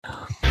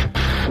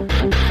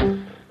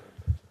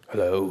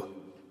Hello?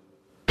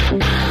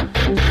 Can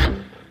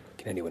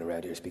anyone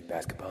around here speak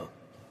basketball?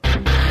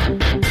 There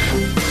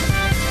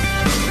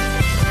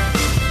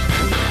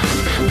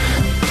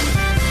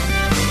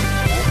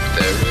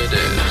it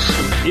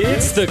is.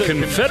 It's the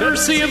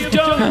Confederacy of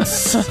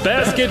Dunks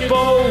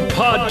Basketball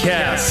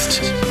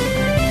Podcast.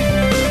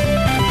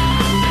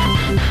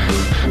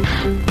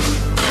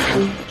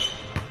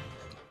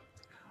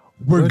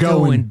 We're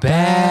going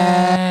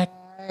back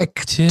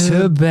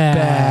to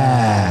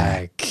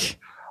back.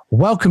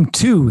 Welcome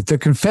to the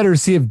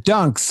Confederacy of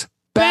Dunks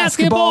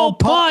Basketball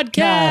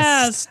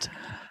Podcast.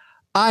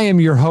 I am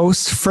your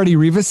host, Freddie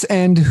Rivas,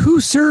 and who,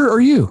 sir, are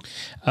you?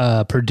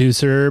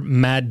 Producer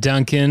Matt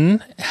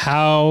Duncan.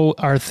 How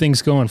are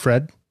things going,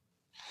 Fred?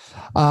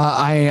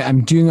 I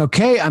am doing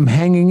okay. I'm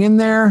hanging in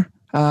there.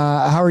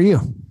 How are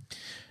you?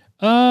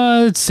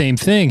 Same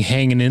thing,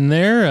 hanging in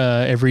there.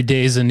 Every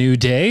day is a new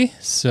day.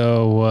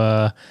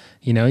 So,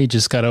 you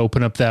just got to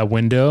open up that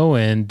window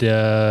and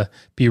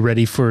be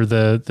ready for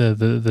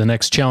the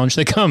next challenge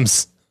that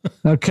comes.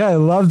 Okay, I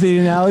love the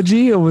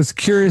analogy. I was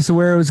curious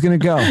where it was going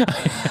to go.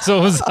 I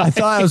was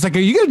like, are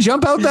you going to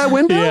jump out that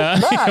window?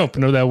 Yeah,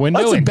 open up that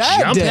window and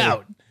jump day.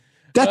 out.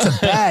 That's a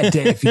bad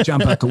day if you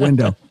jump out the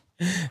window.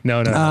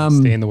 No,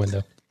 stay in the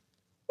window.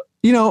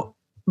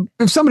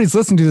 If somebody's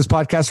listening to this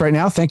podcast right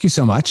now, thank you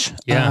so much.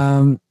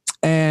 Yeah.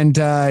 And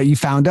you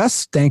found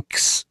us.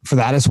 Thanks for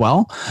that as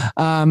well.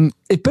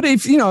 But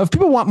if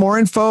people want more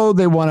info,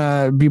 they want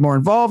to be more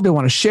involved, they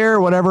want to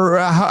share, whatever,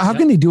 how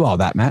can they do all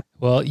that, Matt?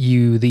 Well,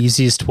 the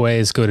easiest way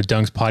is go to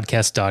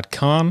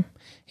dunkspodcast.com,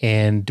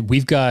 and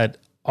we've got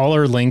all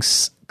our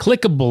links,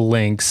 clickable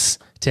links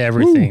to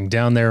everything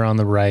down there on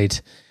the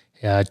right.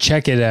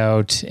 Check it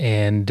out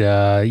and,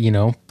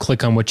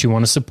 click on what you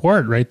want to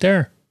support right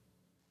there.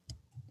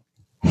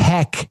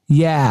 Heck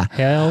yeah.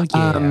 Hell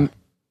yeah.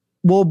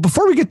 Well,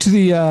 before we get to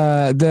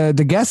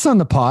the guests on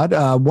the pod,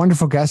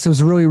 wonderful guests. It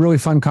was a really, really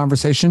fun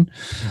conversation.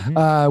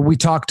 Mm-hmm. We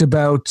talked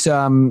about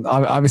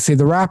obviously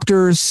the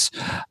Raptors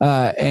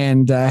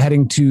and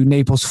heading to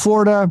Naples,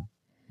 Florida.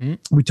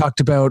 Mm-hmm. We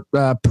talked about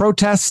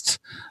protest,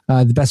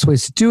 the best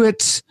ways to do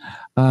it,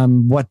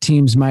 what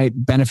teams might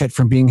benefit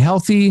from being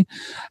healthy,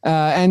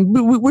 and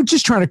we're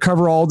just trying to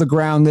cover all the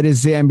ground that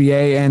is the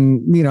NBA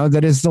and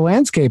that is the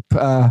landscape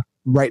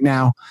right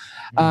now.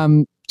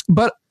 Mm-hmm.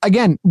 But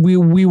again, we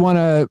want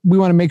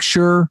to make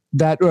sure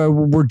that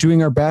we're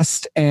doing our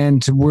best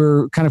and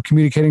we're kind of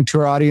communicating to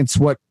our audience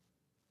what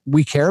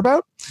we care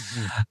about.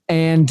 Mm-hmm.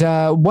 And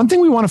one thing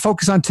we want to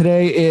focus on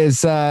today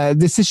is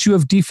this issue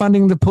of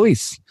defunding the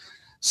police.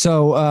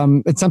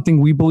 So it's something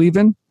we believe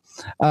in.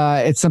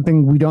 It's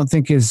something we don't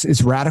think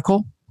is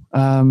radical.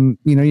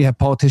 You have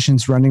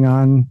politicians running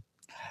on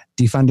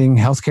defunding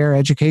healthcare,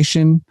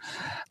 education,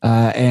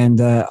 and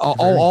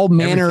all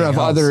manner of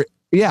other.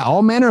 Yeah,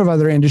 all manner of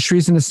other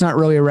industries, and it's not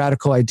really a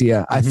radical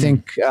idea. Mm-hmm. I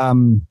think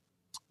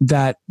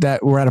that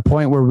we're at a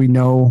point where we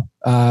know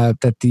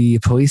that the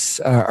police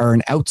are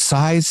an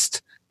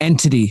outsized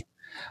entity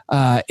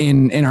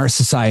in our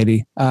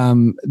society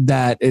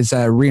that is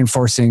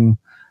reinforcing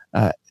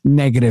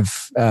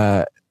negative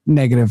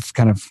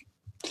kind of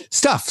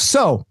stuff.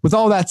 So, with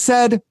all that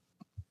said,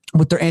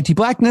 with their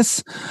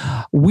anti-blackness,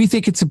 we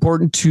think it's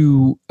important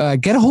to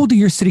get a hold of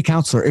your city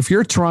councilor. If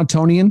you're a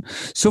Torontonian,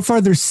 so far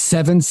there's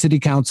 7 city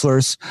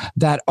councilors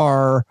that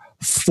are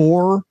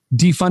for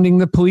defunding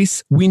the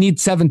police. We need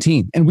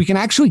 17, and we can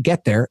actually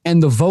get there,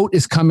 and the vote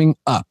is coming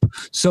up.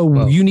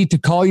 So You need to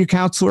call your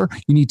councilor,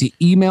 you need to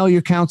email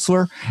your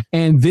councilor,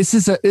 and this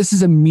is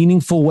a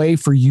meaningful way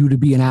for you to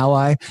be an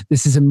ally.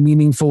 This is a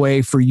meaningful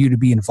way for you to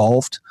be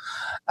involved.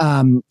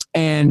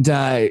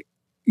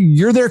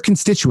 You're their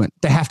constituent.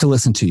 They have to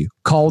listen to you.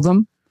 Call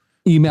them,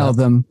 email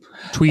them,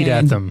 tweet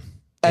at them.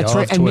 That's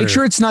right. And make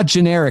sure it's not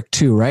generic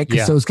too, right?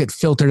 Because those get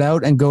filtered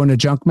out and go into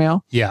junk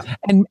mail. Yeah.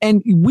 And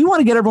we want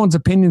to get everyone's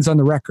opinions on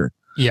the record.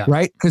 Yeah.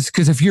 Right.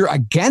 Because if you're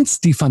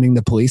against defunding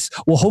the police,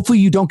 well, hopefully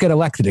you don't get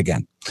elected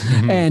again.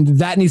 Mm-hmm. And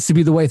that needs to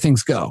be the way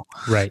things go.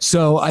 Right.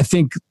 So I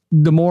think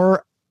the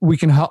more we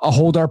can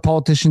hold our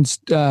politicians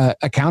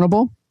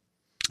accountable,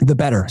 the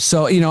better.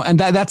 So, and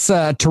that's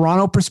a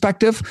Toronto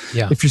perspective.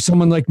 Yeah. If you're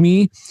someone like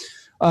me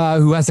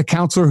who has a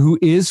councilor who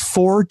is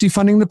for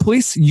defunding the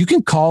police, you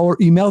can call or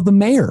email the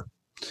mayor.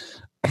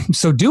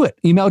 So do it.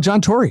 Email John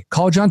Tory.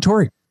 Call John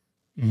Tory.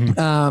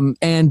 Mm-hmm.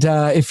 And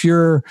if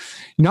you're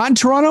not in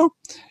Toronto,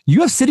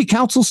 you have city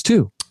councils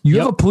too. You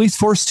have a police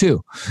force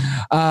too.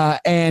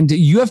 And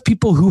you have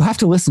people who have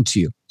to listen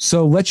to you.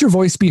 So let your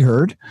voice be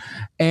heard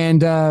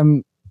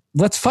and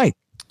let's fight.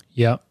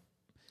 Yeah.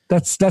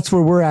 That's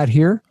where we're at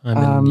here.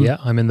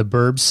 I'm in the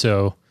burbs.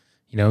 So,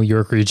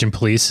 York Region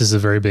Police is a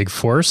very big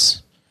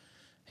force.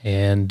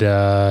 And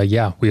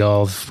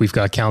we've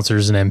got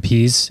councillors and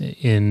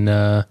MPs in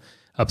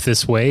up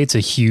this way. It's a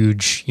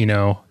huge,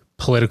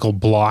 political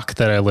block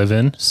that I live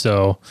in.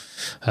 So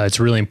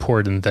it's really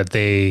important that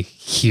they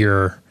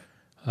hear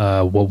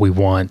what we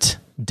want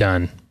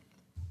done.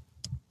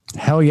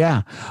 Hell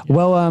yeah.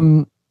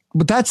 Well,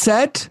 with that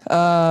said,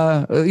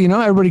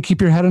 everybody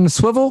keep your head on a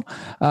swivel,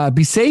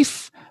 be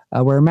safe.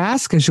 wear a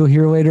mask, as you'll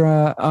hear later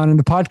on in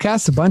the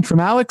podcast, a bunch from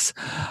Alex.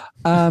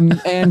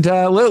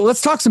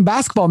 Let's talk some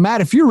basketball.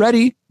 Matt, if you're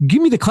ready,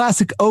 give me the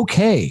classic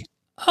okay.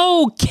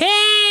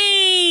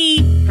 Okay.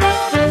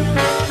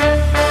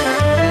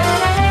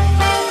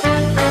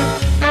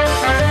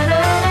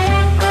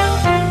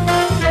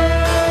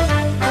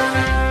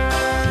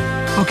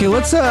 Okay,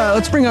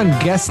 let's bring on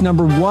guest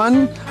number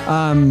one.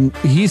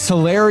 He's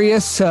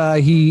hilarious.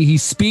 He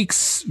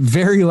speaks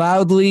very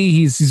loudly.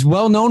 He's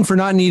well known for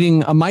not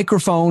needing a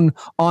microphone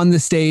on the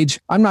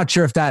stage. I'm not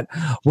sure if that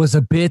was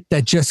a bit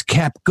that just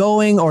kept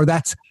going or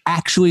that's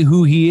actually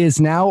who he is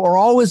now or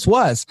always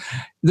was.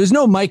 There's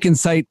no mic in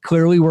sight.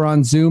 Clearly, we're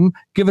on Zoom.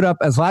 Give it up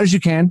as loud as you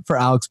can for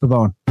Alex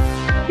Pavone.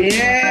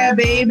 Yeah,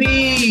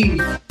 baby.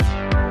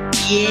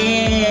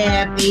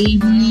 Yeah, baby.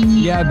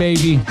 Yeah,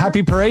 baby.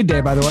 Happy Parade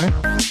Day, by the way.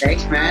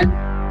 Thanks, man.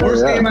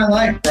 Worst day of my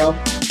life, bro.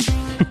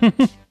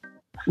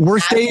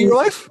 Worst day of your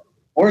life?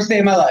 Worst day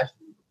of my life.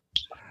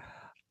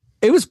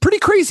 It was pretty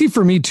crazy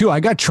for me too. I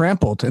got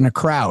trampled in a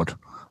crowd,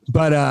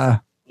 but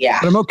yeah,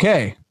 but I'm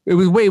okay.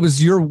 Why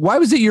was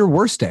it your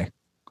worst day?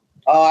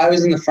 Oh, I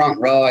was in the front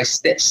row. I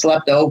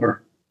slept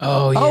over.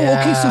 Oh, yeah. Oh,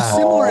 okay. So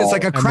similar. It's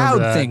like a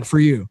crowd thing for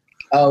you.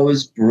 Oh, it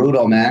was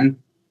brutal, man.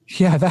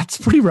 Yeah, that's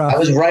pretty rough. I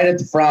was right at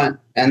the front,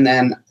 and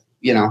then,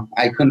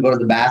 I couldn't go to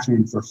the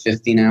bathroom for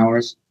 15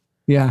 hours.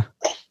 Yeah.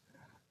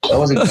 That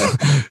wasn't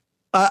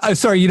good.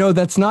 Sorry,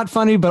 that's not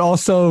funny, but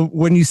also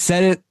when you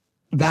said it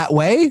that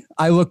way,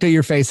 I looked at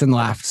your face and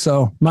laughed.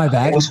 So my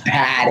bad. It was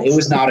bad. It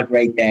was not a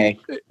great day.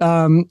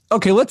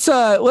 Okay,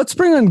 let's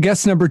bring on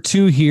guest number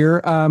two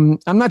here. I'm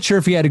not sure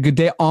if he had a good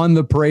day on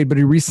the parade, but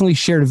he recently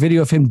shared a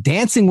video of him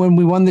dancing when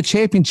we won the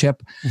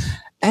championship.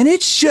 And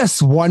it's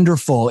just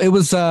wonderful. It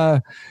was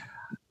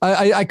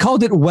I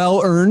called it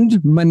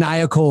well-earned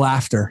maniacal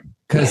laughter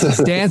because he's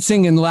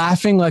dancing and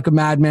laughing like a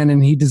madman,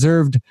 and he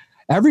deserved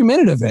every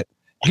minute of it.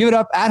 Give it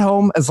up at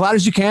home as loud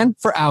as you can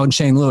for Alan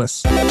Shane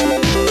Lewis.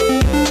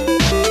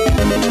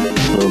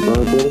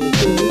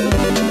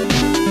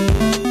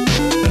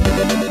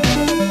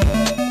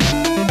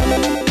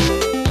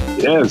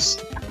 Yes.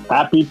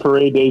 Happy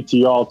Parade Day to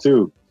y'all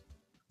too.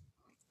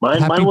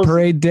 Happy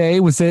Parade Day.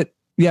 Was it?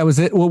 Yeah. Was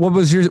it? What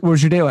was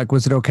your day like?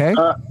 Was it okay?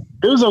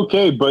 It was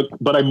okay, but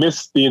I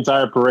missed the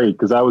entire parade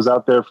because I was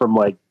out there from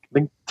I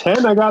think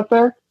 10 I got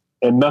there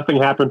and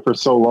nothing happened for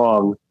so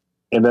long.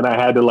 And then I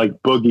had to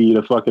boogie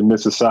to fucking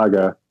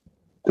Mississauga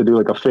to do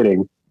a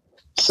fitting.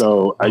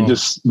 So I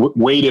just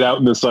waited out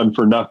in the sun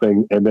for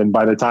nothing. And then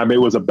by the time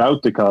it was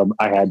about to come,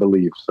 I had to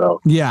leave.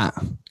 So yeah.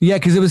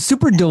 Cause it was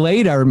super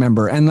delayed. I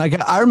remember. And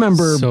I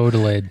remember so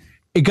delayed.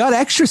 It got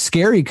extra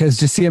scary because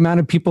just the amount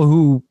of people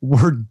who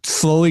were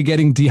slowly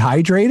getting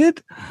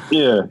dehydrated.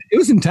 Yeah. It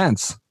was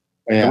intense.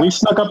 Yeah. And we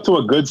snuck up to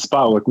a good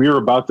spot. We were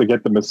about to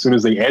get them as soon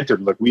as they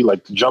entered. We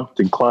jumped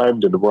and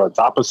climbed and were on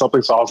top of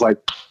something. So I was like,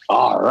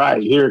 all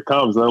right, here it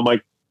comes. And I'm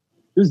like,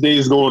 this day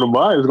is going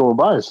by. It's going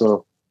by.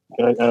 So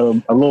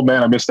I'm a little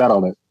mad I missed out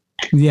on it.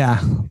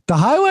 Yeah. The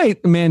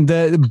highlight, man,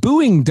 the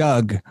booing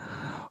Doug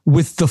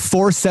with the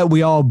force that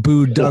we all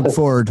booed Doug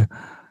Ford.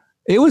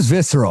 It was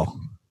visceral.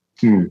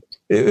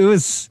 It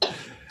was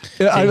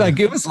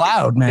it was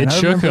loud, man. It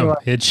shook him.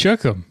 It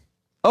shook him.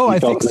 Oh, I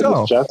think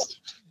so.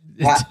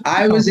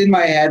 I was in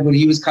my head when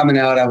he was coming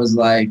out. I was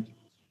like,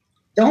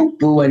 don't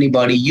boo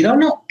anybody. You don't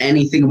know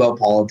anything about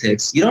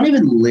politics. You don't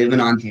even live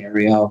in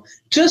Ontario.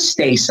 Just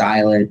stay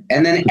silent.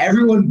 And then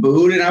everyone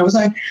booed, and I was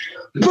like,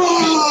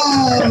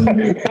 boom!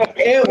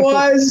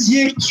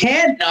 You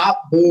can't not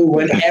boo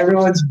when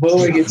everyone's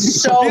booing.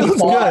 It's so it feels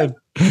fun. Good.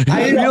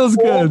 It feels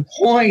good.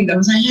 Point. I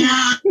was like,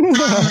 yeah.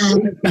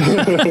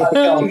 That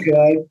felt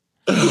good.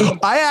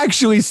 I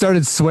actually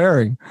started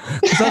swearing.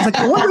 So I was like,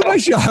 I wonder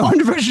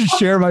if I should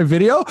share my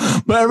video.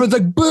 But everyone's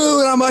like, boo.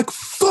 And I'm like,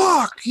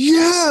 fuck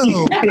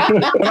you.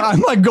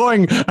 I'm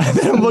going, and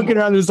then I'm looking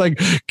around, there's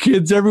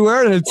kids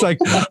everywhere. And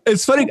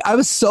it's funny. I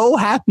was so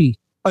happy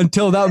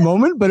until that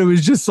moment, but it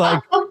was just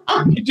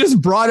he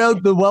just brought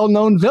out the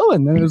well-known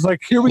villain. And it was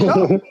here we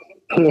go.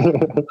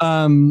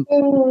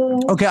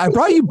 Okay, I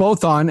brought you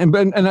both on.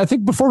 And I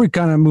think before we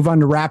kind of move on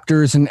to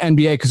Raptors and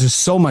NBA, because there's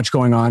so much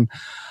going on,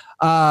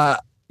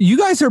 you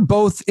guys are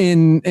both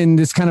in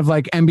this kind of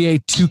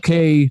NBA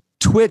 2K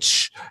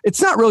Twitch.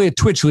 It's not really a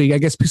Twitch league. I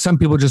guess some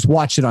people just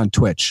watch it on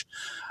Twitch.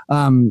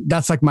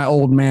 That's my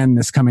old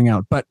manness coming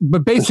out. But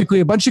basically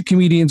a bunch of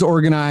comedians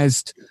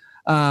organized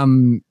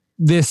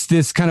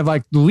this kind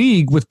of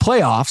league with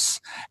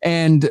playoffs.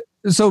 And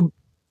so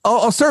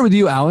I'll start with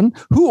you, Alan.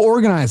 Who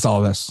organized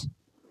all this?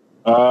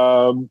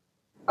 I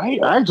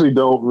actually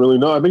don't really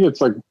know. I think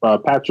it's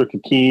Patrick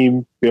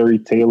Hakeem, Barry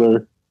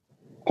Taylor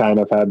kind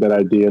of had that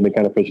idea, and they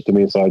kind of pitched it to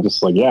me. So I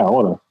just I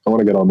want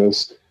to get on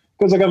this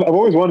because I've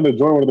always wanted to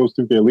join one of those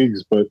 2K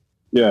leagues, but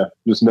yeah,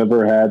 just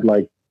never had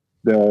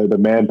the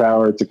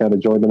manpower to kind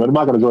of join them. And I'm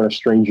not going to join a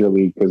stranger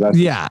league because that's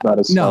not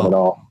as fun at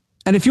all.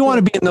 And if you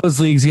want to be in those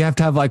leagues, you have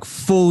to have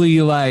fully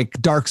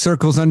dark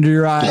circles under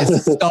your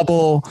eyes,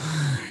 stubble,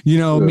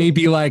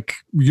 maybe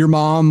your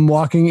mom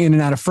walking in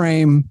and out of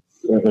frame.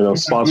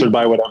 sponsored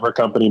by whatever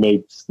company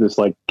makes this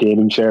like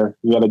gaming chair.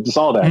 You got to just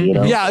all that,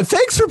 Yeah.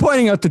 Thanks for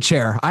pointing out the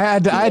chair. I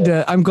had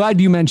to, I'm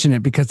glad you mentioned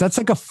it because that's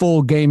like a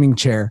full gaming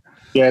chair.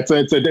 Yeah. It's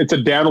a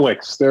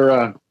Danwix.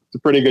 It's a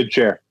pretty good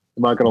chair.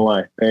 I'm not going to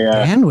lie.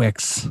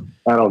 Danwix.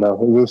 I don't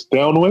know. Is this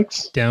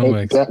Downwix?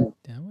 Downwix.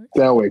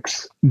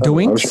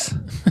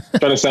 Doinks?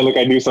 Trying to sound like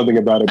I knew something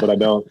about it, but I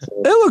don't. So.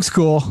 It looks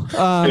cool.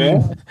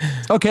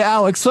 Okay,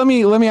 Alex, let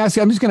me ask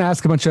you. I'm just going to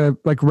ask a bunch of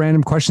like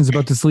random questions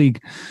about this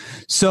league.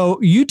 So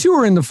you two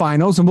are in the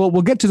finals, and we'll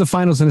get to the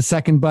finals in a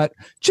second. But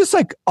just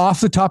like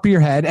off the top of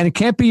your head, and it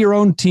can't be your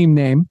own team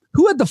name.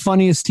 Who had the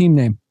funniest team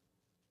name?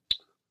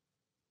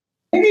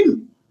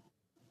 Maybe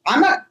I'm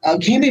not.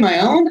 Can't be my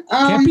own.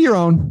 Can't be your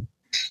own.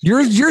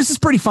 Yours is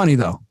pretty funny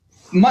though.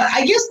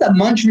 I guess the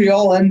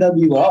Montreal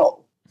NWO.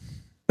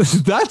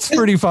 That's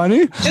pretty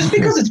funny. Just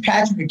because it's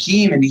Patrick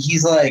Hakeem and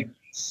he's like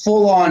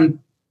full on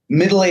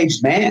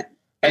middle-aged man,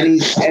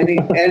 and he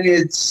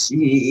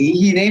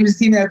named his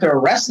team after a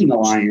wrestling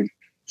alliance.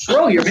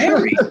 Bro, you're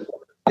married.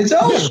 It's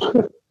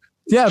over.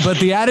 Yeah, but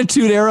the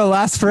Attitude Era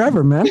lasts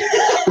forever, man. Of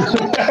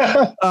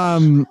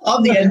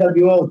the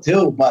NWO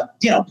too, but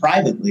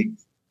privately.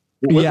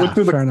 What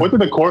did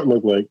the court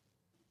look like?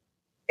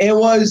 It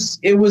was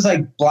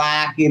like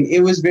black and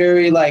it was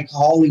very like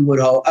Hollywood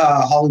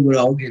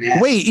Hogan.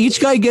 Wait, each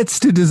guy gets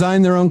to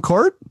design their own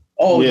court?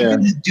 Oh, yeah. You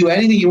can just do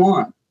anything you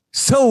want.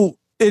 So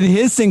in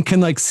his thing,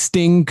 can like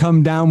Sting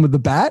come down with the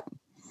bat?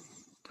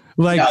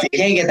 Like, no, you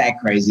can't get that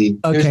crazy.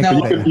 Okay,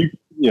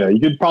 you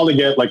could probably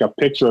get like a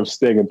picture of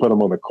Sting and put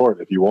him on the court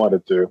if you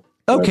wanted to.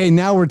 Okay,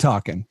 now we're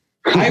talking.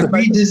 I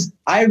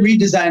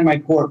redesigned my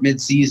court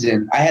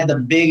mid-season. I had the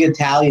big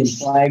Italian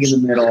flag in the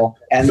middle,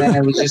 and then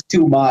it was just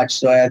too much,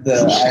 so I had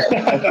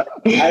to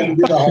do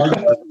the hard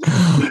one.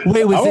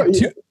 Wait,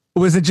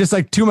 was it just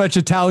like too much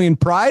Italian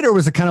pride, or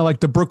was it kind of like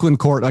the Brooklyn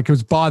court, like it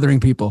was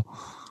bothering people?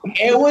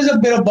 It was a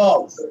bit of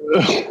both.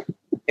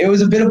 It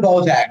was a bit of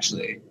both,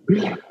 actually.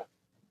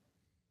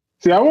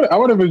 See, I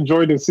would have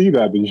enjoyed to see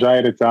that, the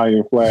giant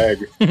Italian flag.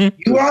 You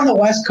were on the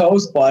West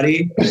Coast,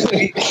 buddy.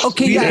 Okay,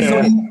 yeah.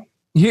 So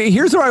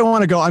here's where I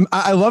want to go.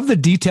 I love the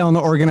detail in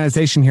the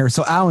organization here.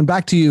 So, Alan,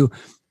 back to you.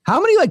 How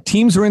many like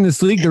teams were in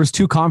this league? There was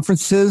 2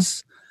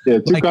 conferences. Yeah,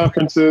 2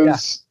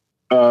 conferences,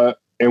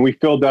 and we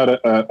filled out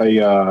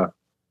a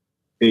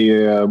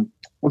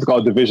what's it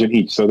called, division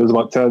each. So there's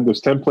about 10. There's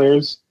 10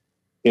 players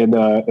in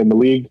the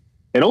league,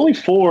 and only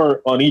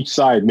 4 on each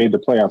side made the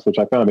playoffs, which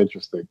I found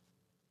interesting.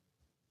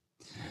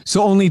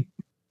 So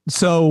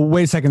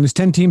wait a second. There's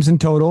 10 teams in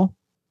total,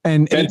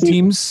 and 8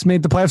 teams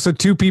made the playoffs. So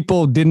 2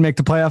 people didn't make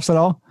the playoffs at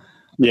all.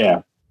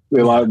 Yeah,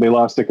 they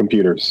lost to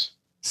computers.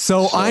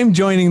 So I'm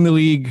joining the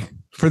league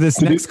for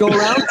this next go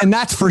around, and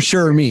that's for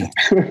sure me.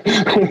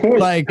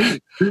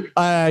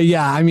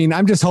 I mean,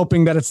 I'm just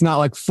hoping that it's not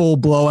like full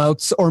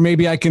blowouts, or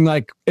maybe I can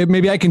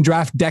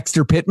draft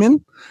Dexter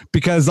Pittman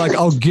because like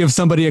I'll give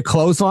somebody a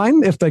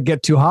clothesline if they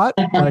get too hot.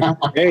 Like,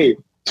 hey,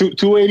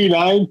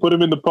 289, put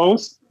him in the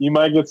post. You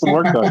might get some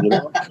work done.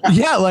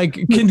 Yeah, like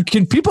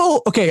can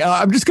people? Okay,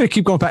 I'm just gonna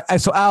keep going back.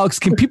 So, Alex,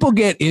 can people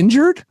get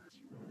injured?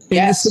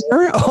 Yes.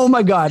 Oh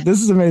my God,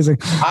 this is amazing.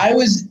 I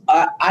was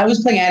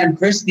playing Adam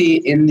Christie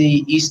in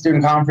the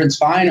Eastern Conference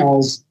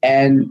Finals,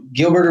 and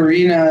Gilbert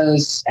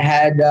Arenas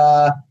had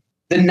the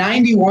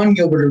 91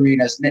 Gilbert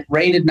Arenas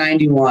rated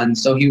 91.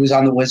 So he was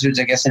on the Wizards,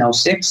 I guess, in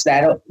 06.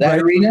 That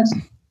right. Arenas.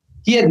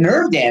 He had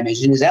nerve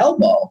damage in his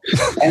elbow,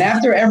 and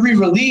after every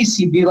release,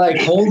 he'd be like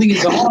holding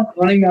his arm,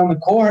 running down the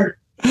court.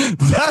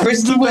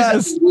 Christie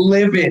was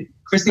livid.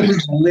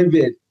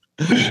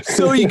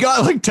 So he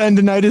got like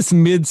tendonitis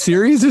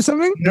mid-series or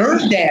something?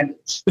 Nerve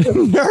damage.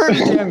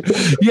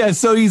 Yeah,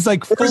 so he's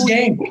like first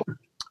game.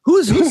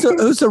 Who's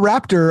the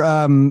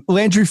Raptor?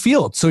 Landry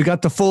Fields. So he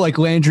got the full like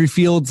Landry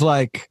Fields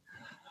like.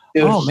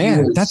 Dude, oh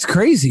man, that's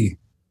crazy.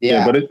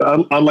 Yeah, but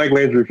unlike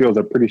Landry Fields,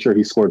 I'm pretty sure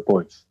he scored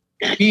points.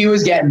 He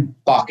was getting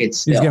buckets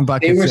still.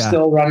 They were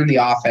still running the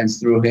offense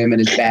through him and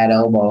his bad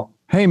elbow.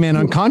 Hey man,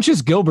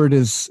 unconscious Gilbert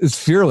is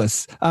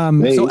fearless.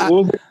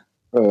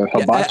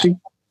 Hibachi.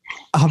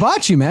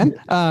 Hibachi, man.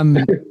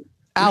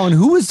 Alan,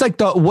 who was like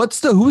who was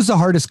the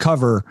hardest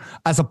cover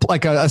as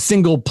a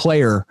single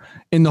player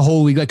in the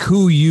whole league? Like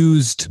who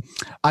used,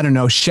 I don't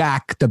know,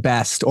 Shaq the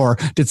best, or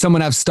did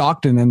someone have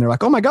Stockton and they're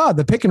like, oh my God,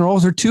 the pick and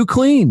rolls are too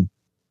clean?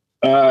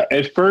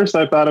 At first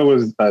I thought it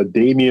was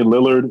Damian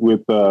Lillard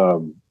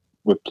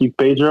with Keith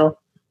Pedro,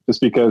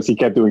 just because he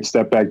kept doing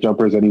step back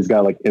jumpers and he's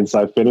got like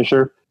inside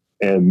finisher.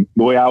 And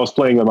the way I was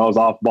playing him, I was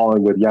off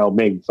balling with Yao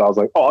Ming. So I was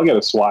like, oh, I'll get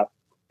a swat.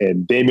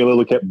 And Damian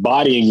Lillard kept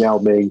bodying Yao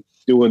Ming,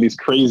 doing these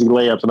crazy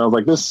layups. And I was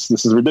like, this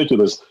is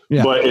ridiculous.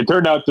 Yeah. But it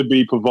turned out to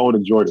be Pavone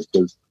and Jordan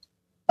because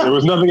there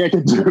was nothing I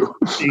could do.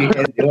 You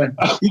can't do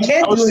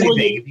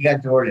anything if you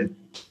got Jordan.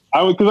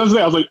 I was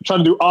like trying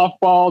to do off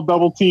ball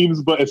double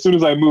teams, but as soon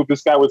as I moved,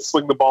 this guy would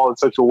swing the ball in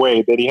such a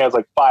way that he has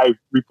like 5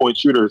 3-point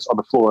shooters on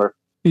the floor.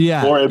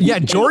 Yeah.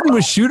 Jordan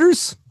was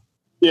shooters.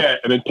 Yeah.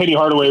 And then Penny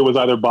Hardaway was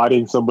either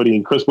bodying somebody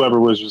and Chris Webber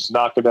was just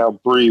knocking down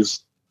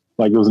threes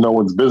like it was no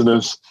one's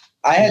business.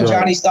 I had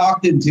Johnny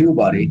Stockton too,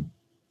 buddy.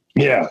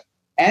 Yeah.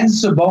 and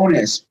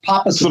Sabonis.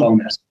 Papa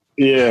Sabonis.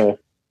 Yeah.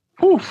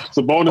 Whew,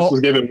 Sabonis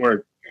was giving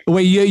work.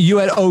 Wait, you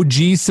had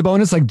OG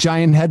Sabonis, like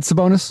giant head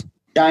Sabonis?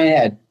 Giant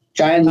head.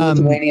 Giant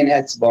Lithuanian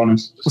head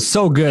Sabonis.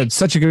 So good.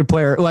 Such a good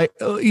player. Like,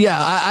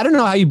 I don't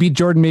know how you beat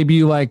Jordan. Maybe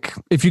you like,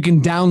 if you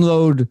can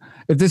download,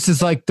 if this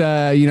is like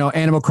the,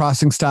 Animal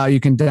Crossing style, you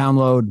can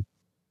download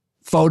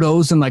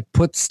photos and like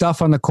put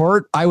stuff on the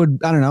court. I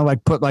don't know,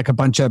 like put like a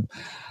bunch of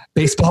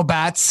baseball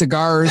bats,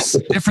 cigars,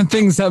 different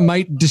things that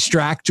might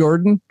distract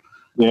Jordan.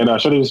 Yeah, no, I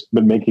should have just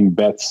been making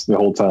bets the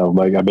whole time.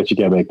 Like, I bet you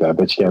can't make that. I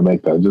bet you can't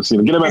make that. Just,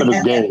 get him out of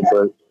his game.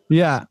 But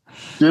yeah.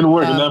 Didn't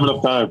work. Didn't have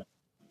enough time.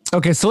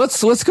 Okay, so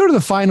let's go to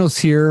the finals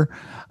here.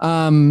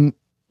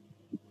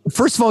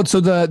 First of all, so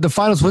the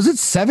finals, was it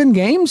 7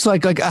 games?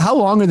 Like how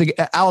long are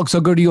Alex,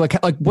 I'll go to you.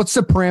 Like what's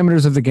the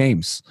parameters of the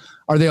games?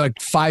 Are they like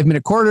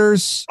 5-minute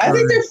quarters? I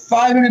think they're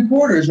 5-minute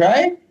quarters,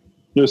 right?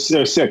 There's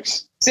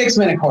 6.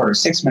 6-minute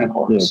quarters. 6-minute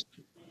quarters.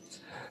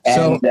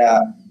 Yeah. And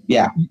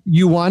yeah.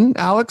 You won,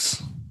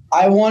 Alex?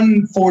 I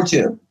won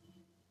 4-2.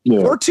 Yeah.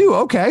 4-2.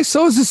 Okay.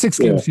 So it's a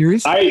 6-game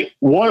series.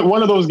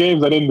 One of those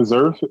games I didn't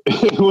deserve.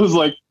 It was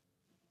like,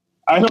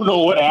 I don't know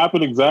what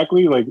happened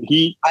exactly. Like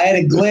I had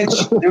a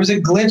glitch. There was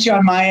a glitch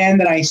on my end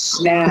that I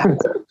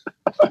snapped.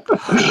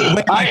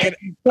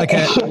 like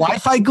a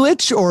Wi-Fi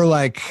glitch or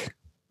like?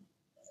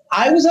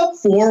 I was up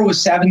 4 with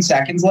 7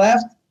 seconds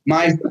left.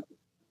 My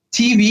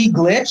TV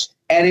glitched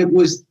and it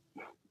was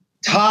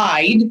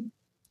tied.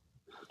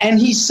 And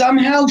he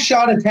somehow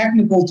shot a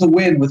technical to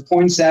win with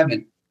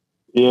 0.7.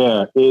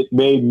 Yeah, it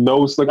made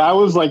no sense. Like I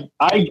was like,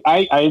 I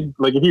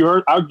like if you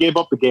heard, I gave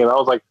up the game. I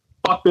was like,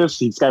 fuck this.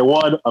 This guy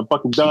won. I'm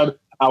fucking done.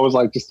 I was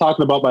like just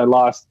talking about my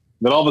loss.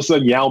 Then all of a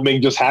sudden, Yao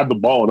Ming just had the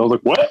ball, and I was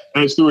like, what?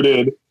 And I just threw it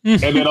in.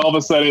 And then all of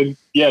a sudden,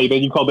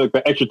 then you called it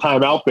the extra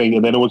timeout thing,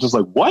 and then it was just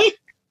like, what?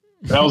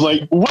 And I was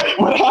like,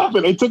 what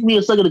happened? It took me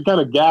a second to kind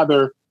of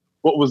gather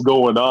what was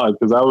going on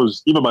because I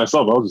was, even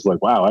myself, I was just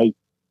like, wow,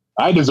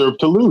 I deserve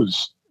to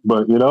lose.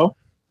 But,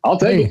 I'll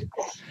take it.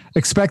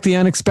 Expect the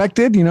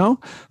unexpected,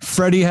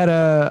 Freddie had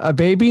a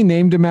baby,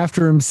 named him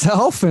after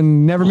himself,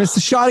 and never missed a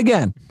shot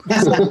again.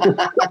 That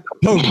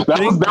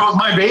was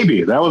my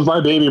baby. That was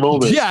my baby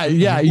moment.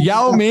 Yeah.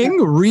 Yao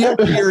Ming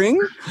reappearing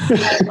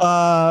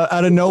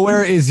out of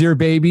nowhere is your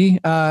baby.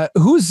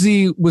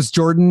 Was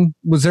Jordan?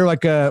 Was there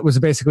it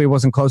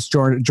wasn't close?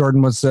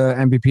 Jordan was the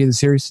MVP of the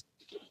series.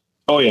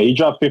 Oh yeah, he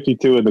dropped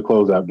 52 in the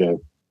closeout game.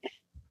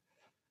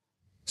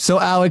 So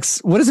Alex,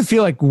 what does it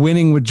feel like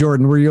winning with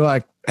Jordan? Were you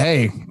like,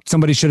 hey,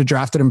 somebody should have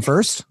drafted him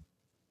first?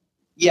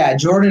 Yeah,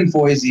 Jordan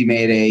Foisey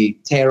made a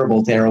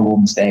terrible, terrible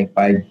mistake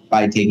by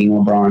taking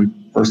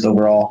LeBron first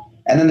overall.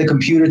 And then the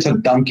computer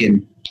took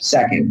Duncan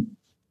second.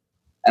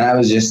 And I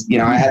was just,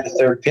 I had the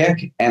 3rd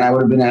pick, and I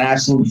would have been an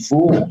absolute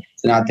fool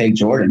to not take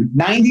Jordan.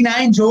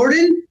 99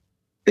 Jordan?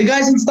 The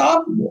guy's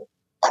unstoppable.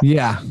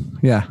 Yeah.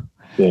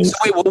 So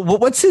wait,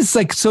 what's his,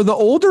 so the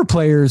older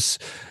players,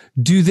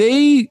 do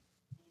they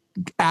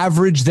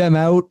average them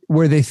out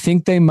where they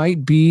think they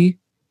might be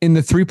in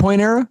the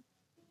 3-point era?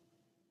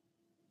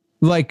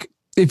 Like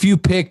if you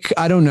pick,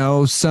 I don't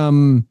know,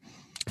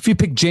 if you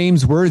pick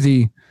James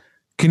Worthy,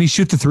 can he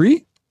shoot the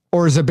 3?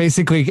 Or is it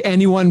basically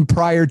anyone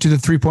prior to the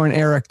 3-point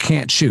era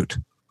can't shoot?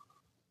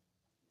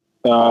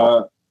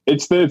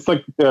 It's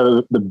like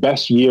the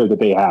best year that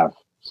they have.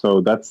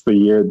 So that's the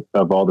year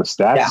of all the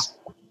stats.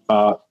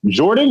 Yeah.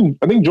 Jordan,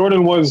 I think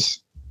Jordan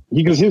was,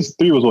 because his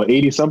 3 was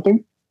 80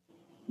 something.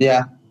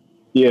 Yeah.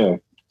 Yeah.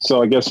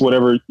 So I guess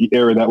whatever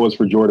era that was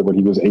for Jordan when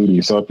he was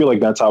 80. So I feel like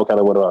that's how it kind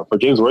of went around. For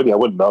James Worthy, I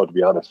wouldn't know, to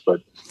be honest. But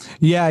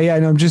yeah.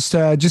 No, I'm just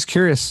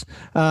curious.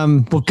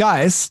 Well,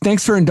 guys,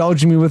 thanks for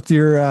indulging me with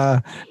your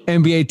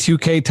NBA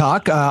 2K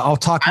talk. I'll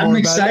talk more. I'm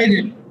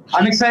excited.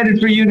 I'm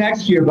excited for you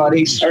next year,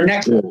 buddy, or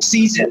next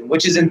season,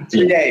 which is in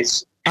 3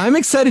 days. I'm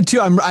excited too.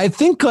 I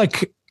think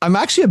I'm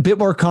actually a bit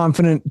more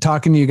confident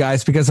talking to you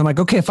guys because I'm like,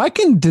 okay, if I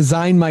can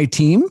design my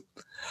team,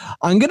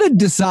 I'm gonna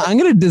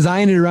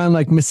design it around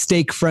like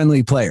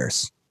mistake-friendly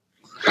players.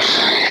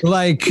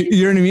 Like,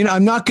 you know what I mean?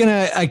 I'm not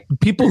gonna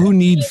people who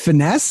need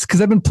finesse,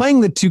 because I've been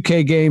playing the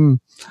 2K game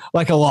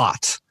like a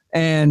lot,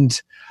 and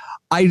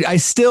I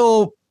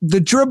still, the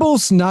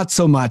dribbles not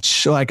so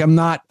much. Like I'm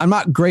not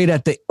great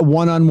at the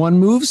one-on-one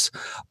moves,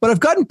 but I've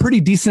gotten pretty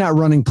decent at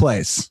running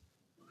plays.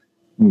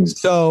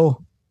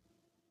 So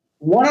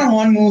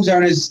one-on-one moves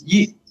aren't as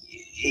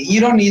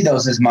you don't need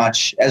those as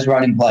much as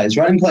running plays.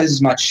 Running plays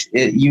as much,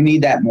 you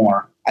need that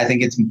more. I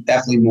think it's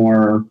definitely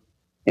more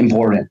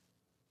important.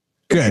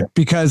 Good,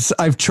 because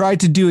I've tried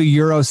to do a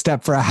Euro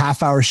step for a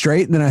half hour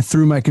straight, and then I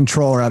threw my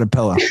controller out of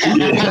pillow.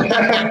 Because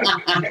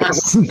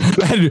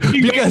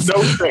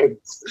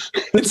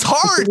it's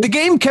hard. The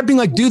game kept being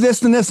like, do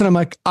this and this, and I'm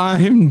like,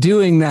 I'm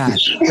doing that.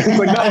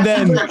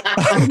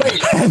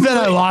 and then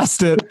I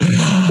lost it.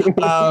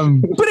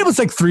 But it was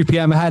like 3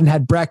 p.m. I hadn't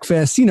had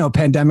breakfast,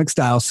 pandemic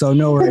style, so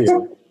no worries.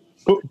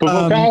 But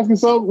can I ask you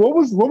something? What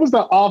was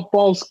the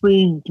off-ball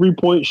screen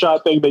 3-point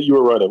shot thing that you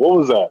were running? What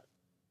was that?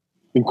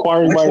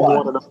 Inquiring by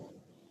one.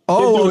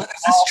 Oh, is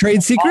this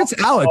trade secrets?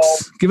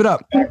 Alex, give it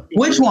up.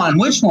 Which one?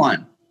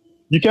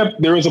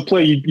 There was a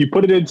play, you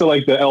put it into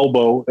like the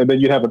elbow, and then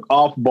you'd have an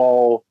off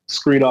ball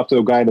screen off to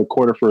a guy in the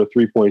corner for a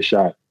 3-point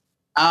shot.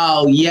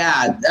 Oh,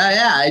 yeah.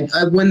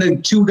 When the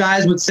two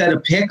guys would set a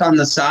pick on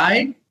the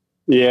side.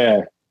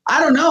 Yeah. I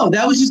don't know.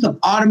 That was just an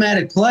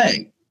automatic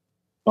play.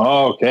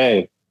 Oh,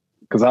 okay.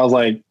 Because I was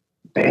like,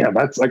 damn,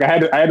 that's like, I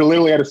had to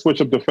literally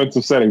switch up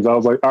defensive settings. I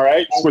was like, all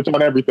right, switch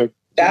on everything.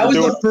 That was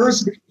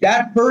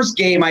that first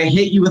game. I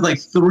hit you with like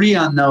 3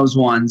 on those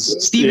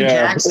ones. Steven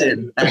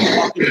Jackson, that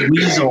fucking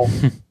weasel.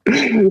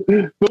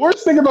 The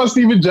worst thing about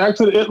Steven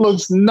Jackson, it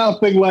looks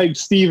nothing like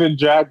Steven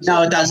Jackson.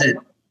 No, it doesn't.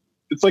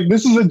 It's like,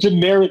 this is a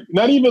generic,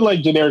 not even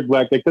like generic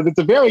black guy, because it's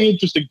a very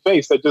interesting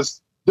face that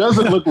just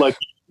doesn't look like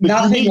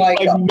nothing like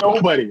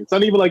nobody. It's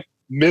not even like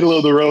middle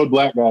of the road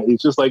black guy.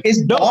 He's just like,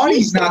 his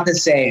body's not the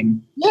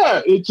same.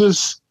 Yeah, it's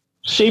just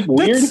shaped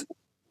weird.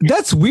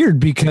 That's weird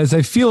because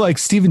I feel like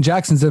Steven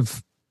Jackson's a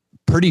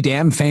pretty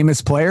damn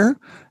famous player.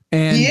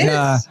 And he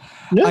is.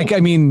 like,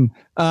 I mean,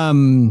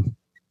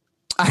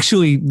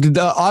 actually,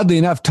 oddly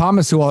enough,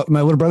 Thomas, who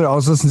my little brother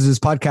always listens to this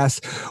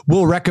podcast,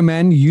 will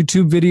recommend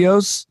YouTube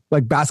videos,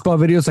 like basketball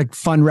videos, like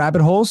fun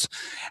rabbit holes.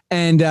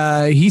 And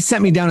he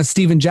sent me down a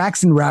Steven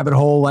Jackson rabbit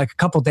hole like a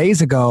couple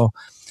days ago.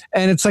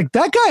 And it's like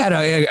that guy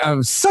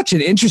had such an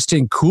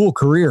interesting, cool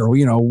career.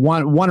 You know,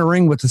 won a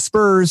ring with the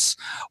Spurs,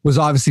 was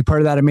obviously part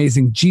of that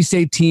amazing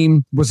G-State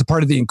team, was a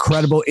part of the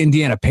incredible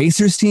Indiana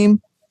Pacers team.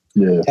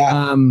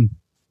 Yeah.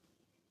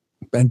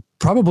 And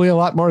probably a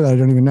lot more that I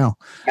don't even know.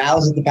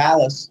 Mal's at the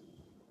Palace.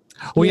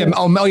 Oh yeah.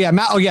 Oh yeah.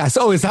 Oh yes.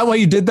 Oh, is that why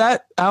you did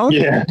that, Alan?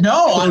 Yeah.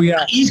 No.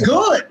 Yeah. He's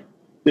good.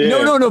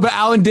 Yeah. No. But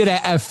Alan did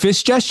a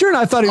fist gesture, and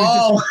I thought it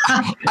was.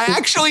 I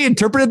actually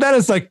interpreted that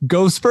as like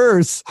 "Go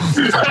Spurs."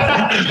 You know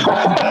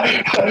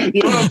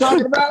what I'm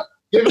talking about?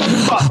 Give it a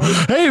fuck.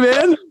 Hey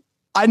man,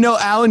 I know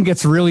Alan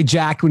gets really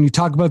jacked when you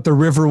talk about the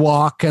river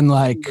walk and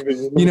like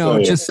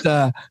just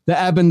the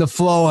ebb and the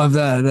flow of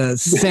the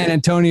San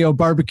Antonio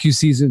barbecue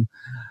season.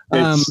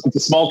 It's a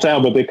small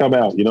town, but they come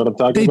out. You know what I'm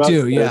talking about? They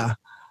do, yeah.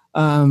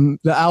 The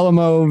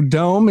Alamo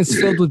Dome is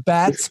filled with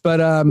bats, but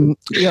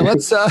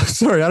let's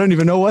sorry, I don't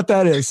even know what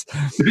that is.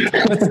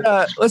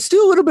 Let's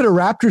do a little bit of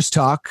Raptors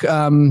talk.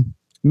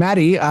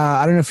 Maddie,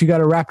 I don't know if you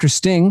got a Raptor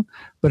sting,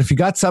 but if you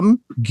got something,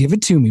 give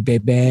it to me,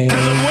 baby.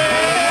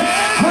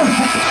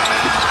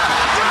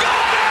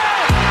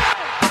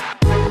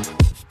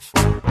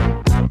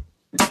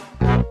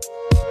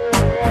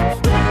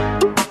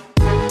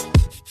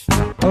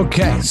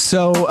 Okay,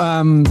 so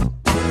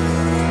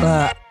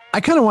I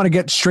kind of want to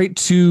get straight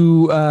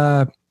to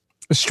kind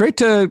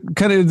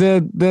of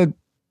the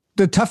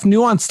tough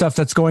nuance stuff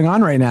that's going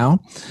on right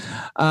now,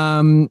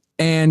 and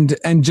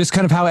just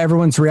kind of how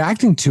everyone's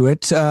reacting to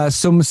it.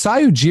 So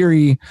Masai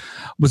Ujiri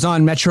was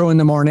on Metro in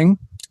the morning,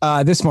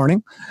 this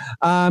morning,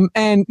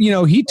 and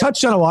he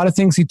touched on a lot of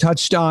things. He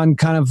touched on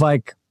kind of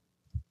like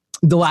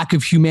the lack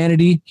of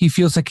humanity he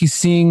feels like he's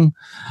seeing,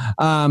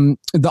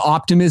 the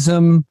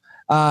optimism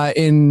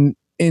in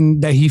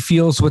that he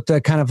feels with the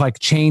kind of like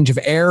change of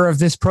air of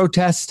this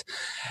protest,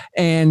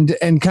 and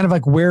kind of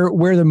like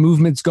where the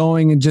movement's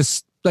going, and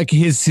just like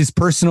his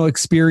personal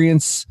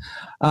experience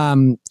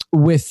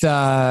with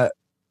the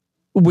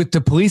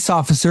police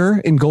officer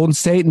in Golden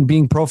State and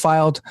being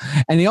profiled.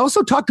 And he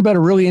also talked about a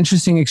really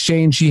interesting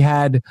exchange he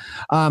had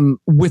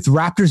with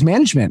Raptors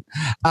management,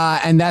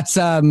 and that's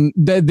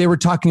they were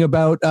talking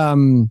about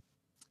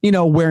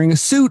wearing a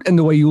suit and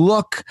the way you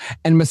look,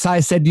 and Masai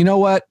said, you know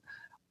what,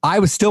 I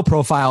was still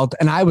profiled,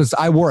 and I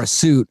wore a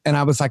suit, and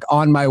I was like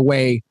on my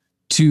way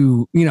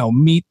to,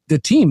 meet the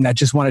team that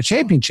just won a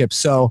championship.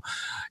 So,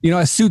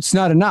 a suit's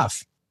not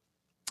enough.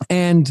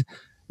 And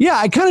yeah,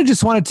 I kind of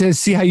just wanted to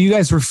see how you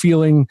guys were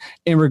feeling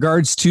in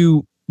regards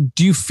to,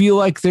 do you feel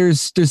like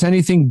there's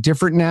anything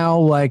different now?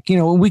 Like,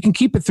 we can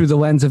keep it through the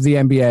lens of the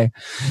NBA.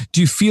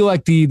 Do you feel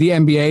like the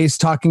NBA is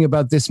talking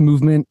about this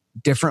movement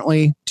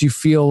differently? Do you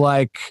feel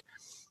like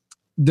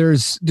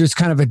there's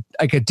kind of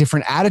a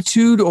different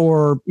attitude,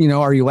 or,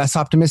 are you less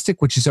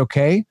optimistic, which is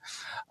okay?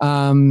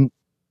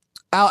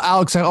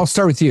 Alex, I'll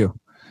start with you.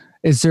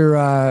 Is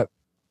there,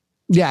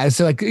 is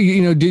there like, do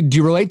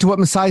you relate to what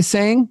Masai's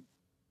saying?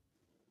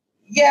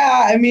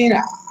 Yeah. I mean,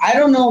 I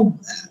don't know.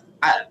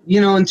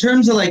 In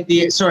terms of like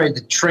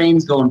the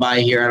train's going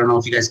by here. I don't know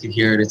if you guys can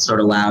hear it. It's sort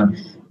of loud,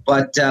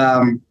 but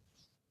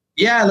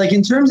like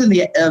in terms of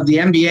the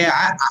NBA,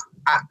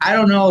 I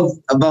don't know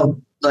about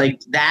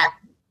like that,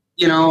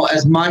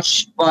 as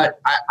much,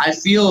 but I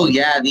feel,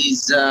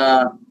 these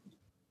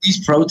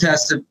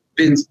protests have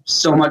been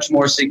so much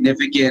more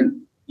significant,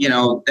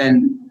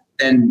 than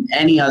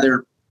any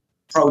other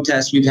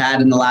protest we've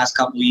had in the last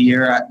couple of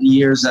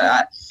years.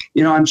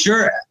 I'm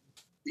sure,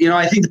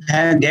 I think the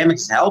pandemic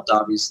has helped,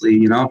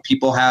 obviously,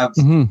 people have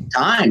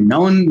time.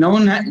 No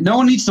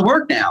one needs to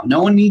work now.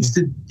 No one needs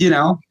to,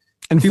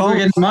 and people are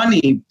getting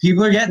money.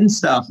 People are getting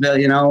stuff.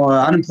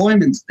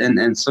 Unemployment,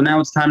 and so now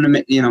it's time to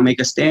make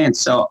a stand.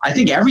 So I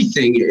think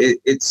everything.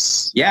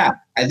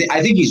 I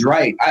think he's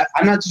right.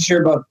 I'm not too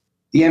sure about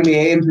the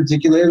NBA in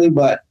particularly,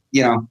 but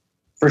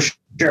for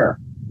sure.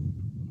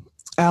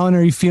 Alan,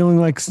 are you feeling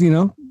like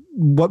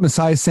what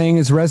Masai is saying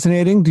is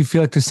resonating? Do you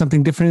feel like there's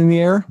something different in the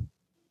air?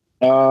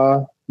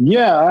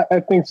 Yeah,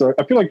 I think so.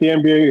 I feel like the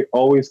NBA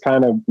always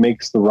kind of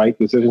makes the right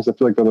decisions. I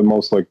feel like they're the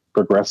most like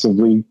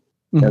progressively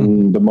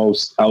and the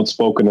most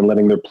outspoken and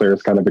letting their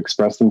players kind of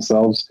express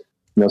themselves,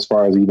 as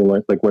far as even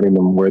like letting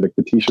them wear the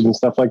t-shirts and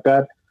stuff like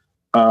that.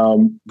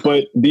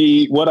 But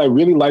what I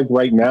really like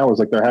right now is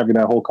like they're having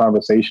that whole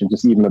conversation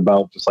just even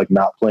about just like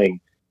not playing.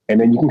 And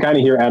then you can kind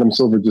of hear Adam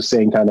Silver just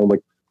saying kind of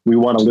like, we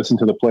want to listen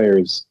to the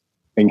players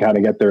and kind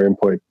of get their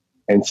input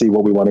and see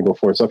what we want to go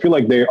for. So I feel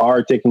like they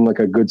are taking like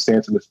a good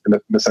stance in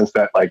the sense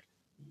that like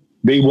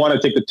they want to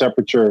take the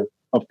temperature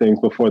of things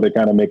before they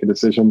kind of make a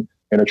decision,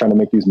 and they're trying to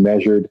make these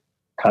measured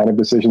kind of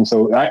decisions.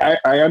 So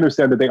I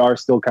understand that they are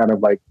still kind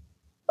of like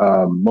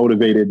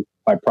motivated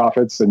by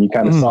profits, and you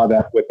kind of saw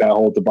that with that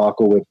whole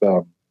debacle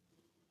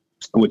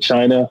with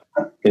China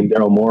and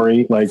Daryl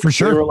Morey, like for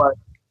sure. They were like,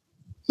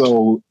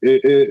 so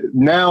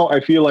now I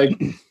feel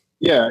like,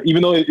 yeah,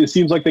 even though it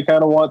seems like they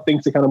kind of want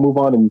things to kind of move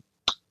on and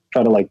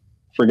try to like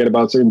forget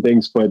about certain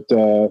things, but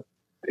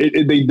they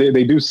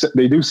do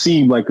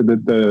seem like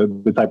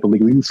the type of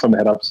league, at least from the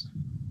head ups,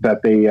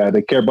 that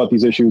they care about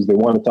these issues. They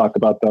want to talk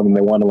about them, and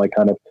they want to like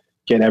kind of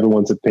get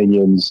everyone's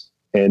opinions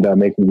and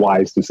make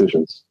wise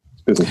decisions.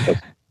 It's business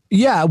stuff.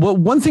 Yeah, well,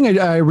 one thing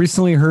I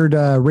recently heard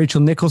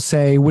Rachel Nichols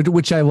say,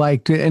 which I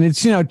liked, and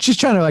it's just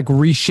trying to like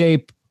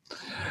reshape.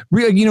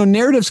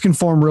 Narratives can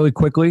form really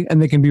quickly,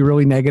 and they can be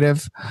really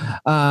negative.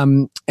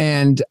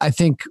 And I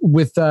think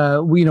with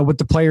with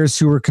the players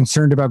who were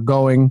concerned about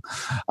going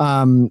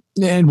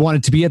and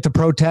wanted to be at the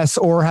protests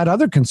or had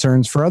other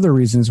concerns for other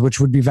reasons, which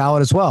would be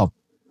valid as well.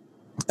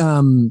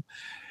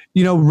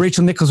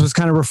 Rachel Nichols was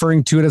kind of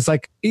referring to it as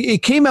like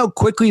it came out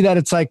quickly that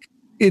it's like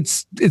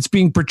it's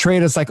being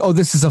portrayed as like, oh,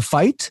 this is a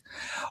fight,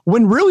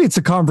 when really it's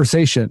a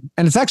conversation,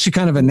 and it's actually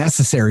kind of a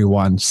necessary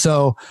one.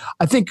 So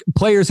I think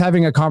players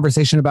having a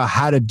conversation about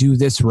how to do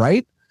this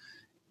right,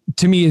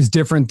 to me, is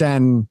different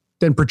than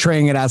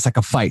portraying it as like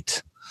a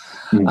fight.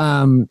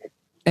 Alan,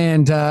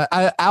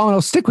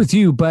 I'll stick with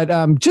you,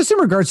 but just in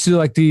regards to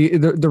like the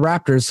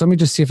Raptors, let me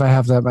just see if I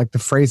have the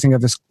phrasing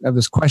of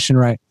this question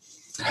right.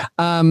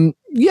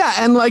 Yeah,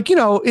 and like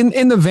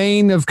in the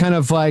vein of kind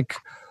of like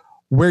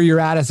where you're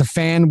at as a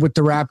fan with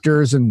the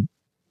Raptors and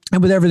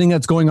with everything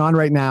that's going on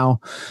right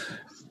now,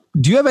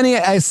 do you have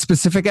any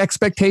specific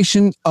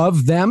expectation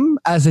of them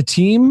as a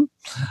team?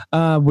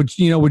 Would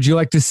you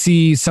like to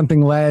see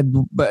something led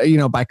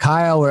by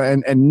Kyle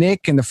and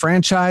Nick and the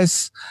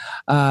franchise,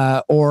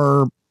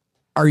 or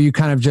are you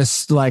kind of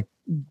just like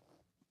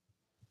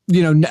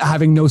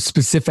having no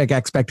specific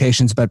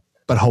expectations but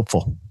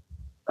hopeful?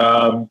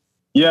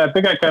 Yeah, I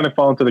think I kind of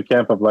fall into the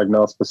camp of like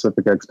no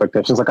specific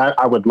expectations. Like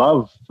I would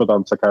love for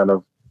them to kind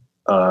of,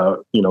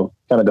 kind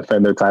of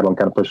defend their title and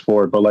kind of push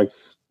forward. But like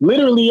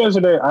literally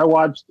yesterday, I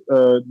watched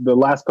the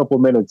last couple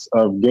of minutes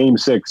of Game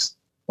 6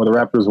 where the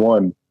Raptors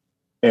won,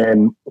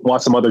 and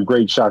watched some other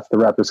great shots the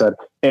Raptors had.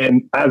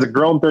 And as a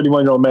grown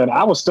 31-year-old man,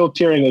 I was still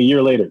tearing a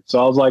year later.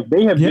 So I was like,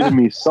 they have given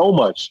me so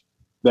much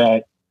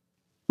that,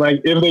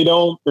 like,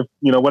 if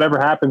whatever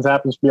happens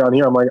for me on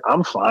here, I'm like,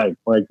 I'm fine.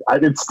 Like,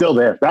 it's still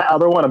there. That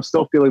other one, I'm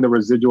still feeling the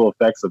residual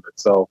effects of it.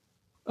 So,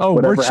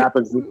 whatever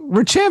happens,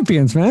 we're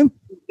champions, man.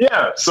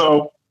 Yeah.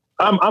 So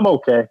I'm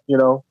okay.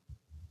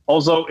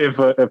 Also, if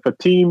a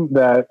team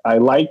that I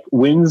like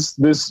wins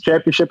this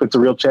championship, it's a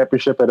real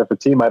championship. And if a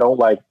team I don't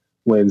like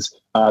wins,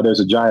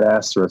 there's a giant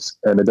asterisk,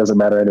 and it doesn't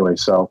matter anyway.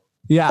 So.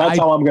 Yeah, that's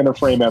how I'm going to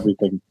frame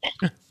everything.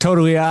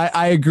 Totally.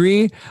 I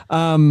agree.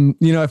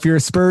 If you're a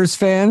Spurs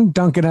fan,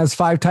 Duncan has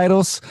 5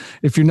 titles.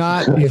 If you're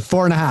not, you have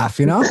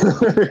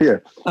 4.5, Yeah.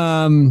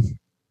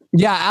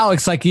 Yeah,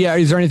 Alex, like, yeah,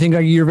 is there anything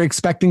like you're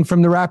expecting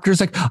from the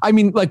Raptors? Like, I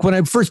mean, like when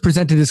I first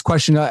presented this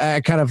question, I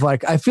kind of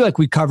like, I feel like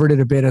we covered it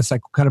a bit as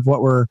like kind of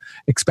what we're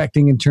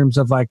expecting in terms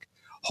of like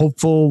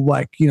hopeful,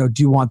 like, do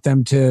you want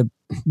them to,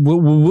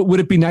 would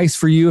it be nice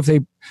for you if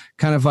they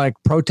kind of like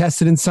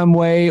protested in some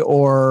way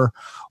or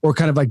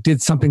kind of like did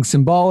something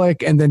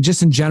symbolic? And then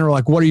just in general,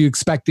 like, what are you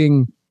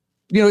expecting?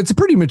 It's a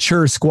pretty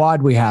mature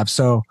squad we have.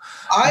 So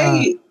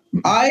I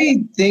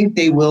think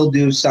they will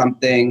do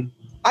something.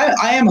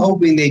 I am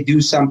hoping they do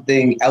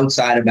something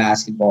outside of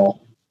basketball,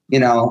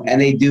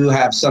 and they do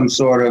have some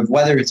sort of,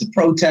 whether it's a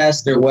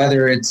protest or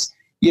whether it's,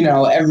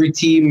 every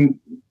team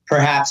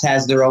perhaps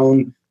has their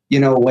own,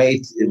 way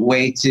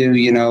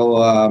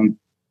to,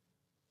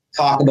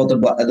 talk about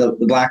the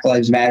Black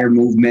Lives Matter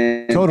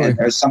movement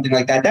or something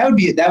like that. That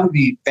would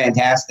be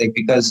fantastic,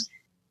 because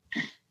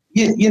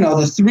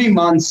the 3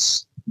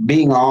 months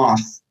being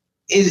off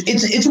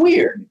it's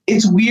weird.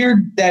 It's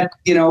weird that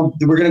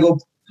we're gonna go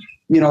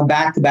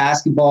back to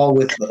basketball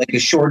with like a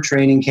short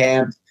training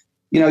camp.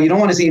 You don't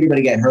want to see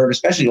anybody get hurt,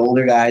 especially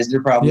older guys.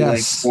 They're probably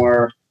like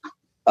more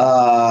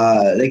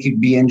they could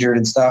be injured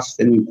and stuff,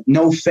 and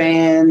no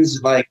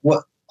fans. Like,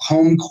 what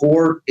home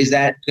court is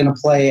that going to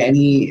play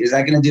any? Is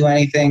that going to do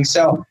anything?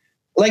 So,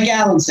 like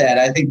Alan said,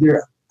 I think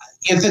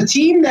if a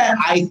team that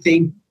I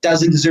think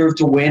doesn't deserve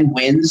to win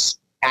wins,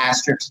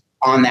 asterisk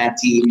on that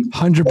team.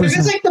 100%. If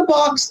it's like the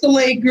Bucks, the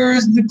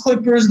Lakers, the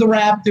Clippers, the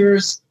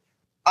Raptors,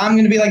 I'm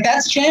going to be like,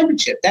 that's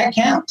championship. That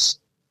counts.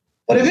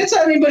 But if it's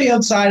anybody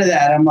outside of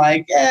that, I'm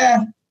like,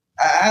 I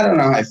don't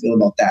know how I feel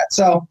about that.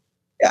 So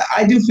yeah,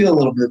 I do feel a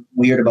little bit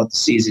weird about the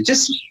season.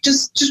 Just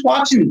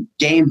watching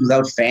games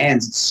without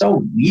fans. It's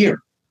so weird.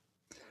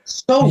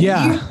 So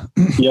weird.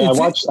 Yeah, I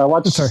watched.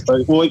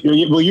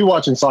 Well, you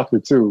watching soccer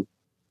too,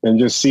 and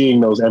just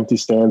seeing those empty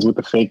stands with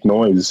the fake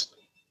noise.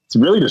 It's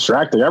really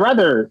distracting. I'd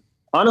rather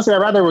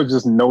it was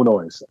just no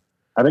noise.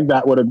 I think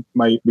that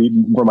might be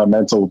where my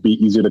mental would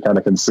be easier to kind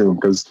of consume,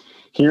 because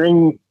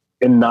hearing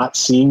and not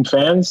seeing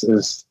fans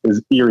is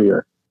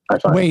eerier, I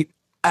find. Wait,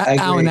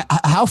 Alan,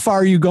 how far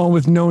are you going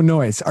with no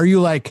noise? Are you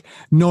like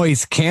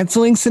noise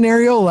canceling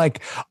scenario?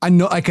 Like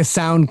a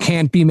sound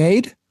can't be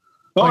made?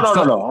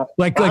 No.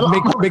 Make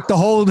the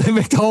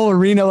whole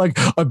arena like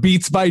a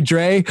Beats by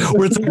Dre,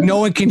 where it's like no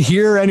one can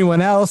hear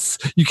anyone else.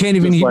 You can't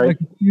even hear like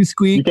you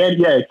squeak.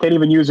 You can't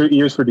even use your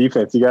ears for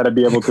defense. You got to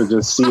be able to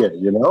just see it.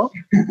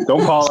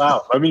 Don't call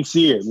out. Let me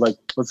see it. Like,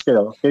 let's get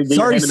it.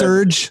 Sorry,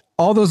 Serge.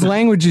 All those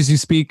languages you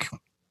speak,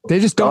 they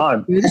just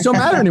don't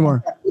matter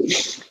anymore.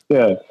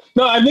 Yeah.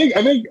 No, I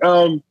think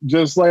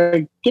just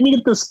like, give me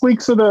the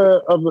squeaks of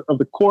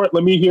the court.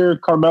 Let me hear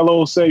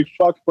Carmelo say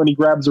 "fuck" when he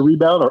grabs a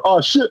rebound, or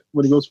 "oh shit"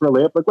 when he goes for a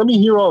layup. Like, let me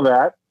hear all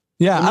that.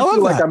 Yeah, I love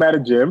feel that. like I'm at a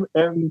gym,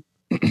 and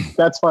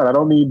that's fine. I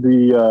don't need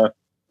the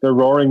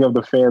roaring of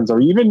the fans,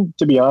 or even,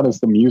 to be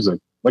honest, the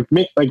music. Like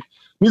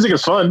music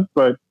is fun,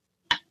 but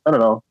I don't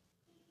know.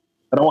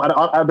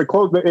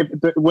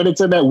 When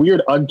it's in that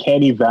weird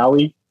uncanny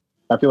valley,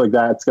 I feel like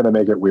that's going to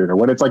make it weirder.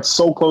 When it's like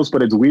so close,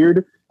 but it's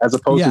weird, as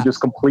opposed to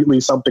just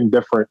completely something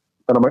different.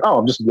 And I'm like, oh,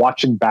 I'm just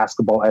watching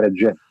basketball at a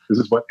gym. This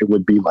is what it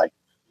would be like.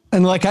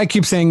 And like I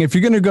keep saying, if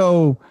you're going to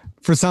go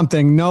for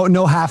something,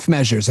 no half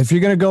measures. If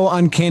you're going to go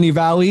uncanny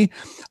valley,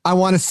 I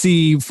want to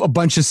see a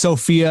bunch of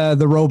Sophia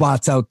the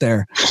robots out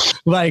there.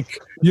 Like,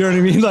 you know what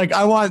I mean? Like,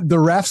 I want the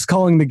refs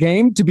calling the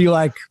game to be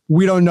like,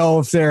 we don't know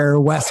if they're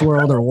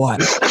Westworld or what.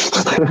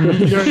 You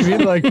know what I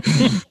mean?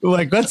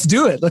 Like let's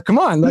do it. Like, come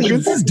on. Like,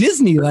 this is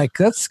Disney. Like,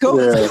 let's go.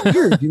 Yeah.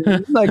 Weird, you know?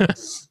 Like,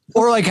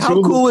 or like,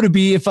 how cool would it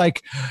be if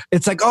like,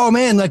 it's like, oh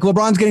man, like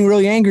LeBron's getting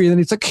really angry. And then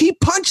it's like, he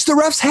punched the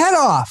ref's head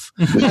off.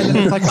 And then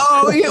it's like,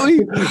 oh, yeah,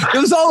 it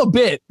was all a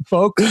bit,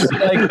 folks.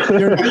 Like,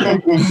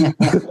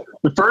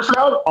 the first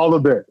round, all a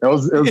bit. It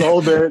was all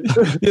a bit.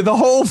 Yeah, the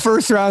whole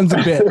first round's a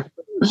bit.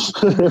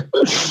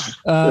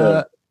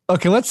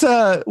 Okay, let's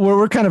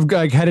we're kind of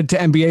like headed to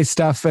NBA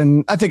stuff,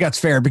 and I think that's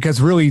fair because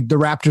really the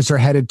Raptors are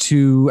headed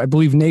to, I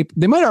believe,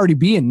 they might already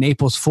be in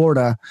Naples,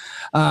 Florida,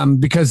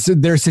 because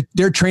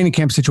their training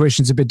camp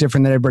situation is a bit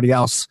different than everybody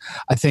else,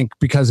 I think,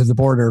 because of the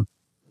border.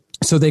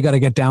 So they got to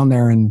get down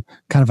there and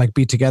kind of like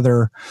be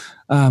together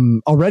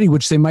already,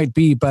 which they might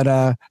be. But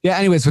yeah,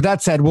 anyways, with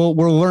that said, we'll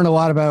learn a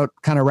lot about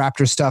kind of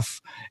Raptor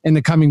stuff in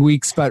the coming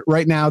weeks. But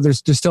right now,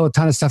 there's still a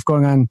ton of stuff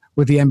going on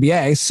with the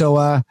NBA.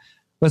 So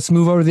let's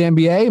move over to the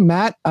NBA.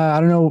 Matt,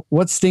 I don't know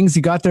what stings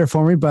you got there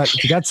for me, but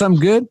if you got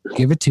something good,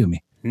 give it to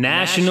me.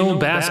 National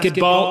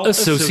Basketball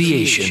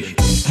Association.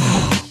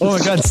 Oh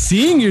my God,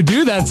 seeing you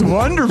do that's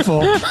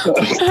wonderful.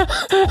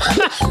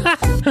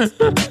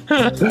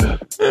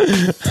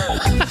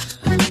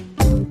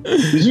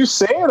 Did you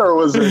say it, or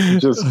was it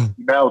just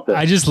out there?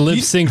 I just lip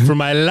sync for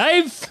my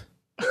life.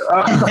 The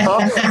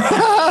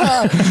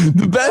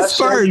best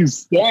part. You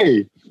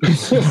say.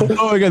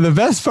 Oh my God, the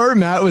best part,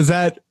 Matt, was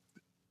that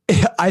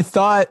I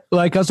thought,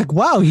 like, I was like,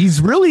 wow, he's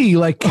really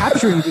like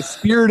capturing the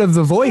spirit of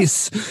the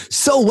voice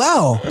so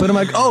well. But I'm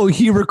like, oh,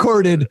 he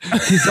recorded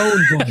his own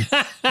voice.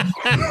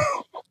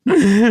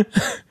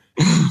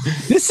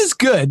 This is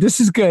good. This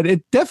is good.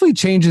 It definitely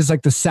changes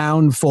like the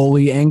sound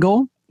Foley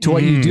angle to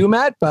what you do,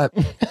 Matt, but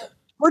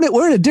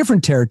we're in a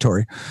different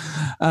territory.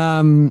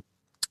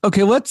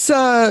 Okay, let's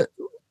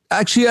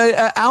actually,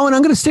 Alan,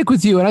 I'm going to stick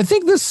with you. And I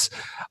think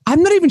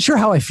I'm not even sure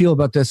how I feel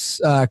about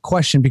this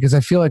question, because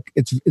I feel like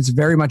it's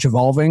very much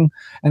evolving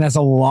and has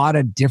a lot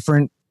of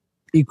different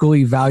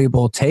equally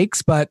valuable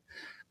takes, but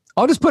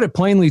I'll just put it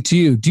plainly to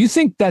you. Do you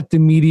think that the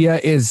media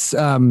is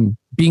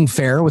being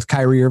fair with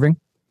Kyrie Irving?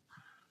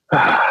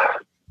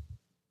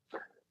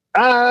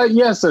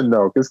 Yes and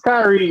no, because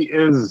Kyrie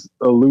is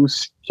a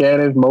loose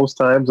cannon most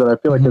times, and I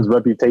feel like his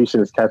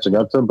reputation is catching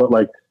up to him. But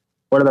like,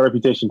 where did that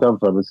reputation come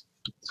from? It's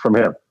from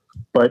him.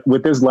 But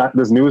with this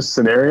newest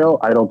scenario,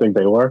 I don't think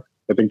they were.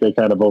 I think they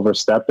kind of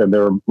overstepped, and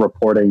they're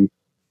reporting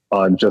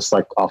on just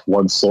like off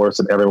one source,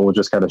 and everyone was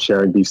just kind of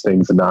sharing these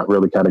things and not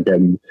really kind of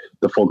getting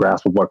the full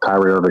grasp of what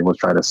Kyrie Irving was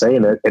trying to say.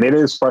 And it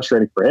is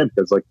frustrating for him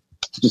because like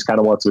he just kind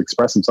of wants to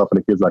express himself, and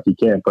it feels like he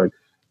can't. But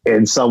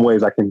in some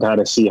ways, I can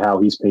kind of see how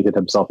he's painted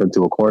himself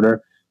into a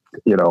corner.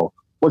 You know,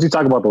 once you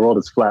talk about the world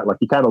is flat, like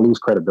you kind of lose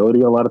credibility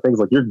in a lot of things.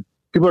 Like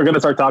people are going to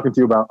start talking to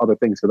you about other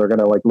things, so they're going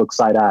to like look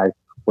side eye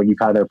when you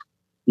kind of,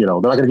 you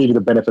know, they're not going to give you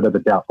the benefit of the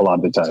doubt a lot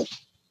of the time.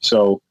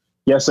 So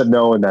yes and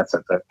no in that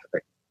sense, I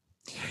think.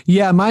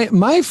 Yeah,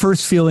 my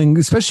first feeling,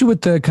 especially with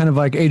the kind of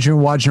like Adrian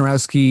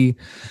Wojnarowski,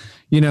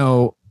 you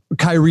know,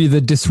 Kyrie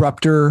the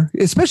disruptor,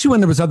 especially when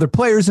there was other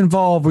players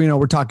involved.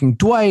 We're talking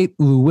Dwight,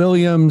 Lou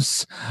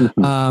Williams,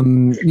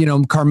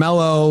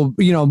 Carmelo,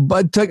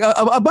 but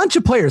a bunch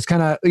of players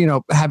kind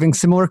of, having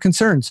similar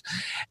concerns.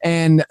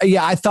 And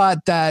yeah, I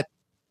thought that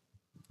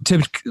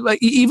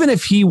even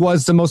if he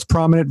was the most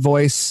prominent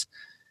voice,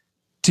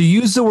 to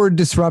use the word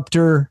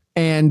disruptor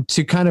and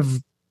to kind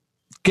of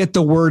get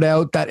the word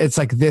out that it's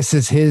like, this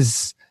is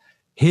his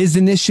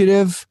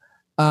initiative,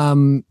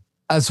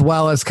 as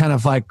well as kind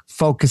of like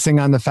focusing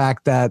on the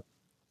fact that,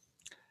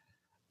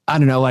 I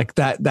don't know, like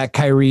that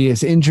Kyrie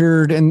is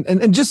injured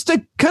and just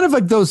kind of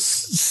like those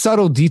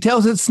subtle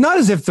details. It's not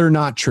as if they're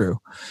not true,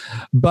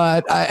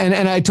 but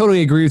and I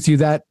totally agree with you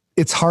that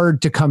it's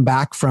hard to come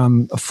back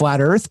from a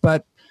flat earth,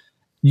 but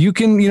you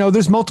can,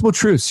 there's multiple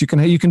truths. You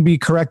can be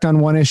correct on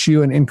one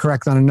issue and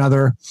incorrect on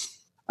another,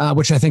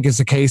 which I think is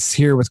the case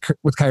here with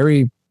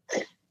Kyrie.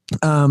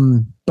 Yeah,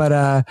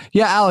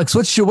 Alex,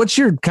 what's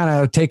your kind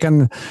of take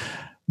on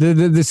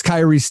this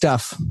Kyrie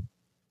stuff?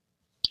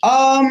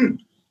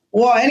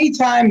 Well,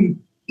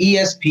 anytime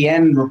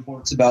ESPN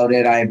reports about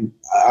it, I'm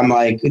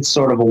like, it's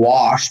sort of a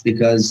wash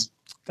because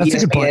that's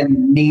ESPN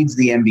needs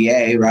the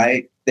NBA,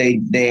 right? They're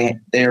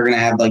going to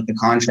have like the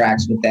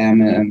contracts with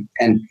them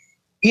and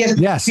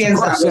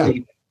ESPN's not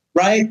really,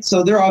 right?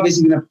 So they're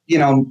obviously going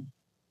to,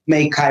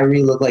 make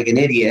Kyrie look like an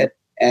idiot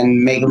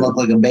and make him look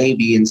like a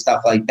baby and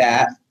stuff like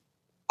that.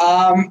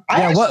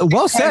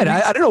 Well said.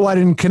 I don't know why I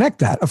didn't connect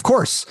that. Of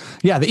course.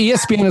 Yeah. The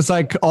ESPN is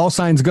like all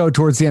signs go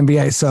towards the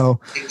NBA. So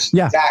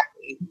yeah.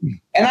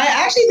 Exactly. And I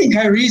actually think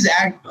Kyrie's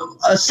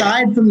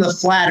aside from the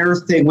flat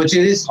earth thing, which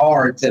it is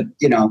hard to,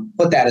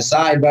 put that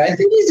aside, but I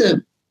think he's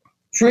a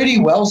pretty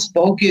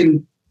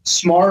well-spoken,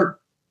 smart,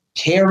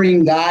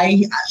 caring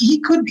guy.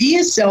 He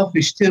is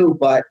selfish too,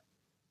 but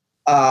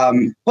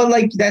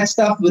like that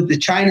stuff with the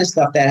China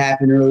stuff that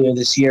happened earlier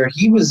this year,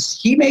 he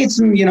made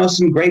some,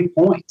 some great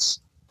points,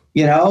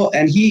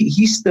 and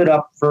he stood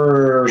up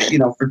for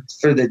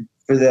the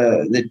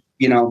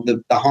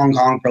Hong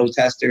Kong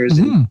protesters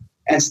and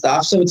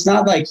stuff. So it's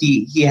not like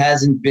he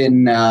hasn't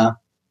been,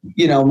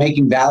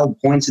 making valid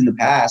points in the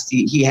past.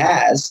 He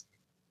has,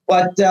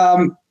 but,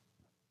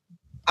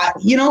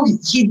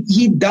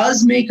 he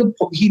does make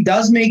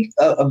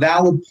a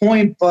valid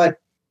point, but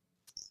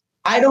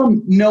I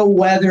don't know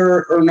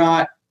whether or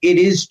not it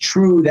is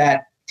true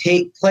that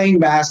playing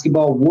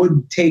basketball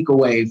would take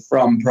away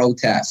from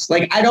protests.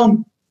 Like, I don't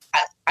know,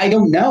 I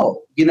don't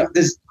know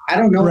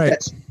if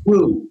that's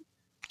true.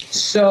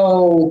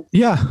 So,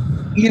 yeah,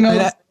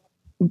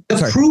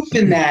 the proof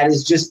in that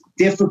is just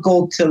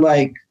difficult to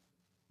like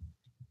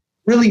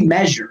really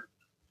measure.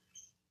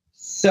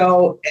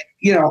 So,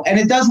 and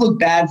it does look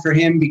bad for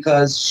him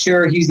because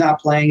sure, he's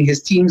not playing,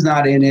 his team's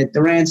not in it,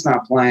 Durant's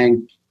not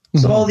playing.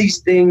 So all these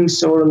things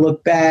sort of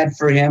look bad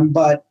for him.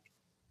 But,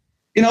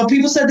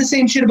 people said the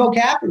same shit about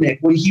Kaepernick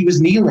when he was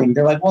kneeling.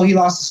 They're like, well, he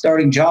lost a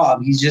starting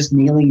job. He's just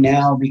kneeling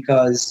now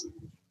because,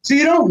 so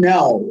you don't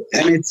know.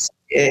 And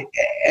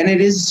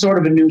it is sort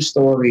of a new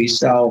story.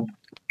 So.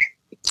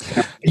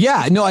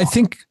 Yeah, no, I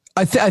think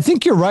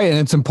you're right. And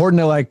it's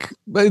important to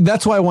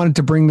that's why I wanted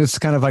to bring this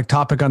kind of like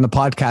topic on the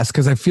podcast,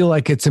 because I feel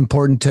like it's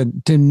important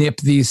to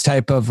nip these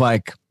type of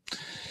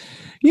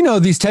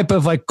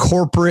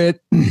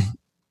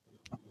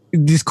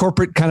these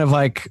corporate kind of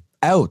like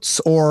outs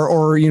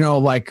or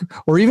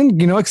even,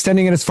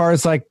 extending it as far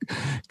as like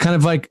kind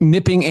of like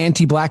nipping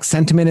anti-black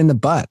sentiment in the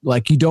butt.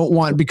 Like you don't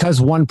want,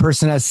 because one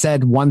person has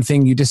said one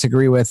thing you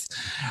disagree with.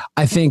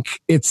 I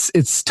think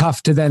it's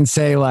tough to then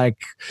say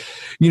like,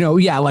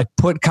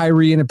 put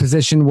Kyrie in a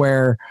position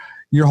where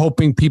you're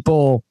hoping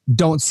people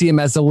don't see him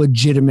as a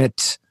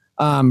legitimate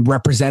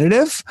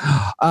representative.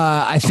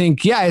 I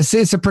think,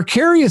 it's a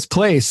precarious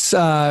place.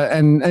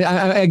 And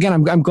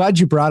I'm glad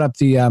you brought up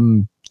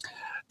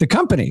the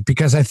company,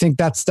 because I think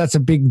that's a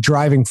big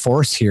driving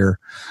force here.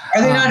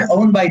 Are they not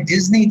owned by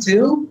Disney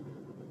too?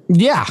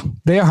 Yeah,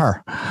 they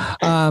are.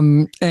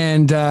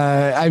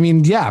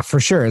 For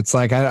sure. It's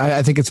like,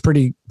 I think it's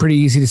pretty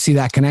easy to see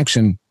that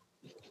connection.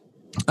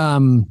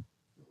 Let's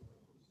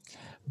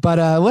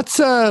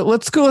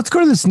go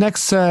to this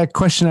next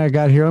question I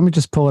got here. Let me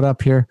just pull it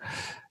up here.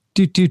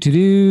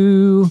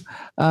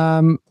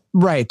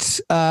 Right.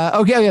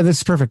 Okay. Yeah, this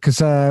is perfect.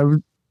 Cause,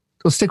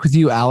 we'll stick with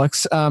you,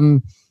 Alex.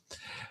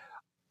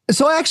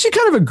 So I actually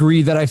kind of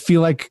agree that I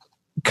feel like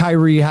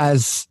Kyrie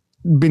has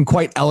been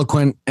quite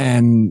eloquent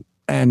and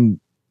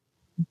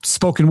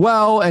spoken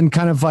well and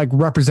kind of like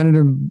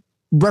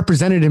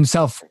represented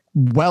himself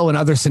well in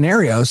other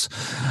scenarios.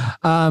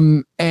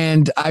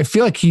 And I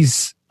feel like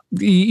he's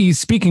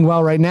speaking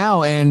well right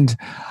now. And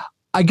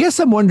I guess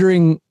I'm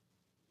wondering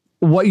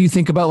what you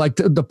think about like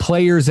the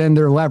players and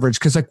their leverage.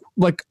 Cause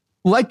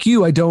like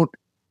you, I don't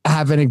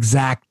have an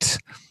exact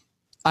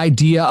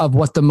idea of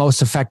what the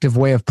most effective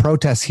way of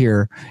protest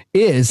here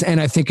is. And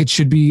I think it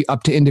should be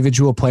up to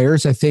individual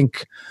players. I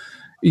think,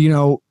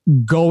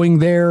 going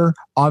there,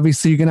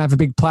 obviously you're going to have a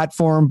big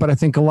platform, but I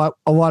think a lot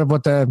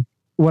of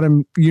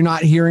you're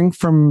not hearing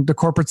from the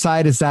corporate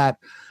side is that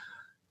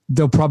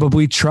they'll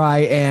probably try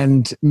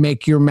and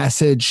make your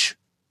message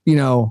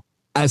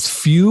as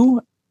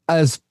few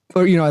as,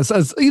 or,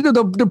 as either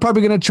they're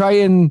probably going to try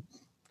and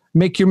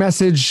make your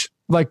message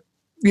like,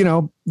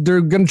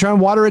 they're going to try and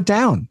water it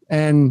down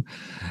and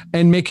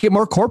make it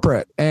more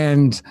corporate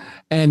and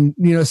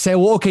say,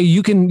 well, okay,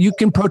 you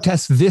can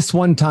protest this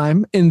one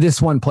time in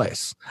this one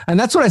place. And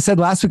that's what I said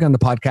last week on the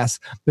podcast.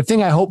 The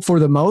thing I hope for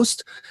the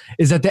most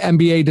is that the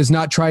NBA does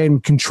not try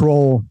and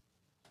control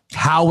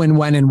how and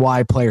when and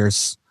why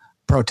players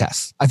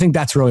protest. I think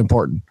that's really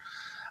important.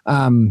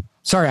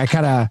 Sorry, I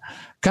kind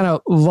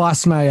of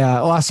lost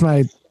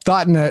my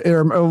thought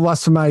or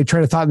lost my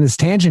train of thought in this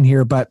tangent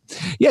here, but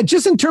yeah,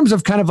 just in terms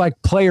of kind of like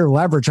player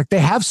leverage, like they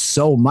have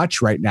so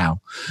much right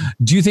now.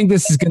 Do you think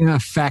this is going to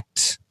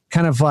affect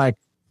kind of like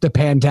the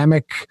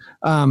pandemic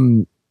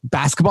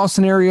basketball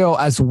scenario,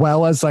 as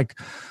well as like,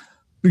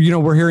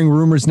 we're hearing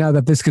rumors now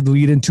that this could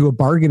lead into a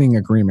bargaining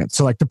agreement.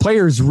 So like the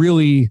players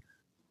really,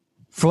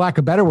 for lack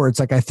of better words,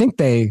 like I think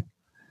they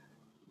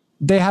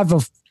have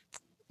a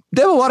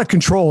lot of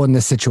control in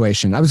this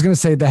situation. I was going to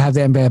say they have the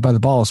NBA by the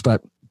balls,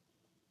 but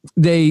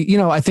they,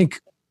 I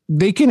think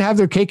they can have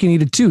their cake and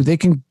eat it too. They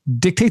can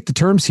dictate the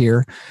terms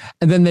here,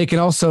 and then they can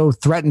also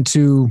threaten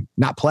to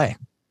not play.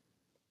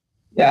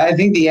 Yeah, I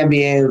think the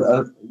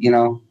NBA,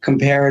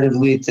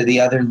 comparatively to the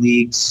other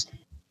leagues,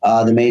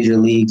 the major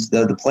leagues,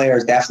 the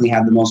players definitely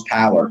have the most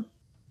power,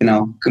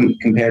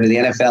 compared to the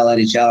NFL,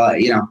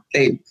 NHL.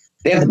 They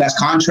have the best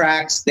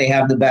contracts. They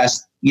have the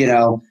best,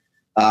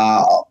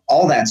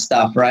 all that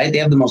stuff, right? They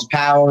have the most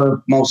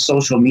power, most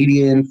social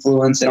media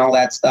influence and all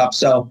that stuff.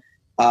 So,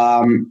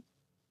 I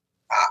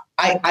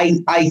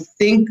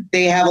think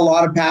they have a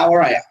lot of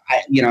power.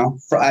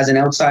 As an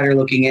outsider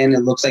looking in, it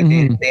looks like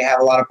they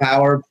have a lot of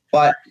power.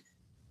 But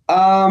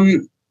I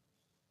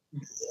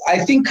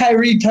think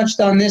Kyrie touched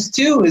on this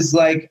too. Is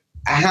like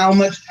how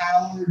much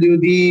power do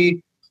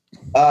the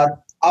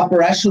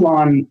upper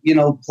echelon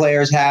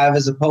players have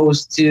as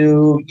opposed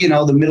to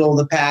the middle of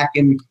the pack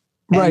and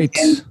right.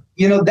 And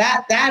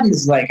that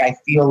is like I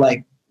feel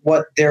like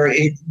what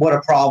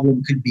a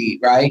problem could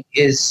be, right?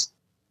 Is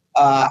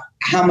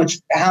how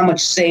much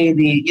say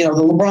the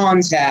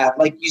LeBrons have,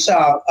 like you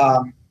saw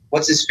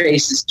what's his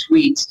face's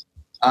tweet.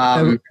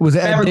 Was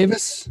it Ed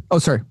Davis? Oh,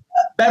 sorry.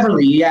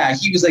 Beverly, yeah.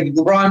 He was like, if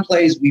LeBron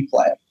plays, we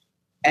play.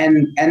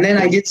 And then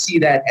I did see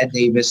that Ed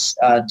Davis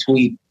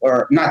tweet,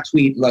 or not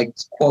tweet, like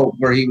quote,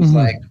 where he was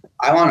like,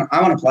 I want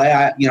to play.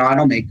 I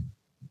don't make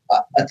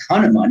a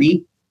ton of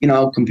money,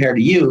 compared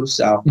to you.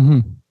 So,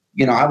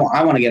 I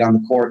want to get on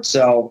the court.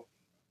 So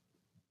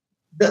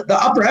the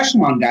upper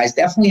echelon guys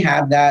definitely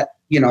have that,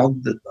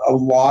 a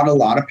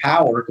lot of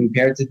power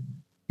compared to,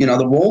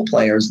 the role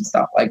players and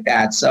stuff like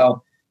that.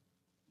 So,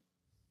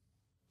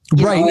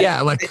 right.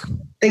 Yeah. Like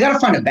they got to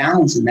find a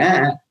balance in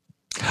that.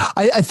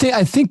 I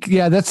think,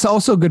 yeah, that's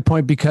also a good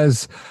point,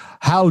 because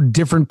how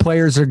different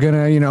players are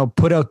going to,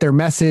 put out their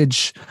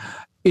message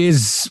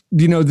is,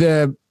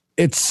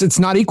 it's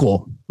not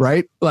equal,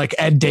 right? Like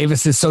Ed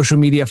Davis's social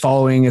media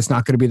following is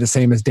not going to be the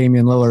same as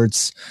Damian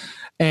Lillard's,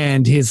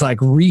 and his like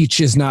reach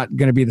is not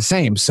going to be the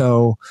same.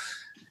 So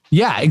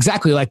yeah,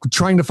 exactly. Like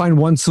trying to find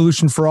one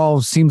solution for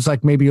all seems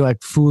like maybe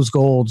like fool's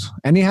gold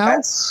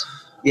anyhow.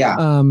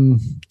 Yeah.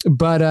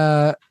 But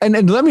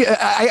and let me,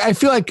 I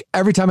feel like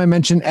every time I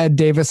mention Ed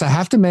Davis, I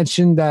have to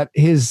mention that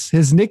his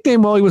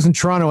nickname while he was in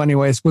Toronto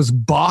anyways was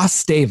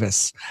Boss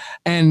Davis.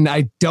 And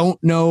I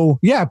don't know.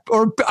 Yeah.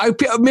 Or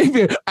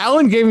maybe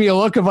Alan gave me a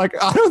look of like,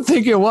 I don't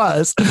think it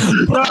was.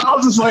 No, I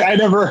was just like,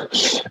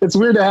 it's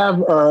weird to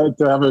have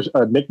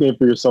a nickname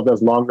for yourself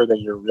that's longer than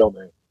your real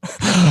name.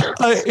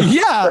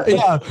 Yeah.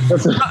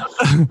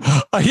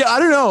 I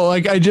don't know.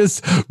 Like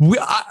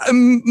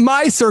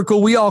my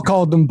circle, we all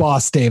called him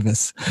Boss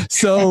Davis.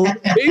 So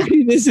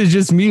maybe this is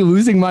just me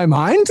losing my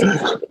mind,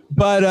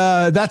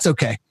 but that's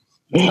okay.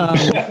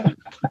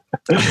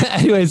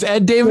 Anyways,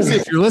 Ed Davis,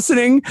 if you're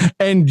listening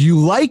and you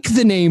like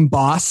the name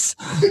Boss,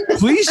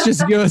 please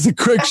just give us a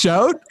quick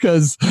shout.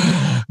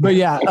 But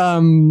yeah.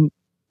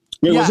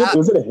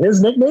 Was it his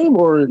nickname,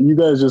 or you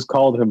guys just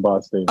called him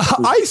Boss Davis?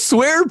 I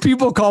swear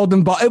people called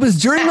him Boss. It was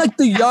during like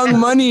the Young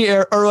Money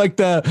era, or like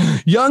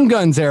the Young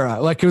Guns era.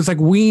 Like it was like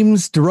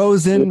Weems,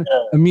 DeRozan,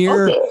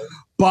 Amir,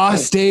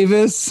 Boss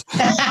Davis.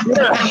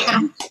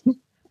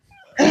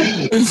 Now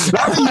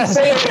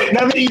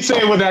that you say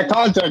it with that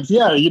context,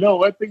 yeah, you know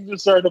what? Things are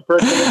starting to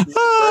percolate.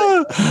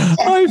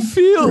 I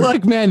feel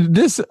like, man,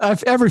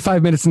 every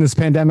 5 minutes in this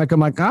pandemic, I'm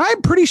like,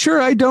 I'm pretty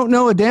sure I don't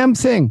know a damn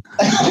thing.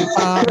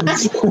 But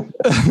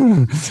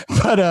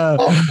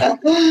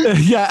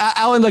yeah,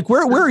 Alan, like,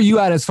 where are you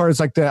at as far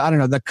as like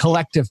the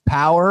collective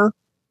power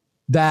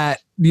that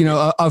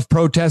of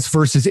protest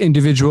versus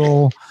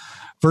individual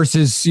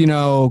versus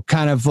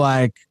kind of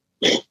like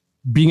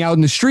being out in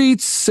the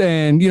streets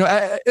and,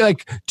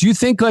 like, do you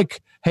think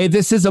like, hey,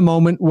 this is a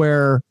moment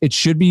where it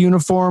should be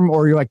uniform,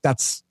 or you're like,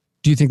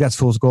 do you think that's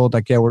fool's gold?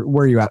 Like, yeah,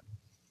 where are you at?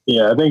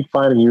 Yeah, I think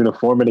finding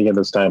uniformity in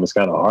this time is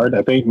kind of hard.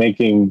 I think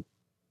making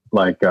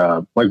like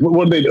what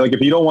do they like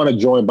if you don't want to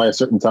join by a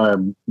certain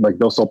time, like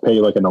they'll still pay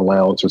like an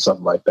allowance or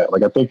something like that.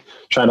 Like I think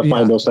trying to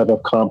find those type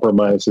of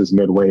compromises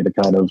midway to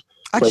kind of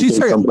actually,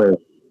 sorry,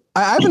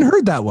 I haven't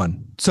heard that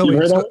one. So, You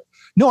heard that?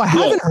 No, I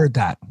haven't heard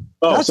that.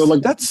 Oh,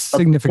 That's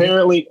significant.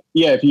 Apparently,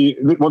 yeah. If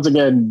you once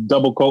again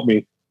double quote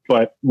me,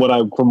 but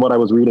from what I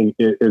was reading,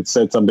 it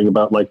said something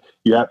about like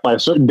you have by a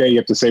certain day you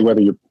have to say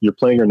whether you're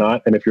playing or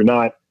not, and if you're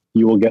not,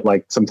 you will get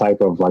like some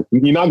type of like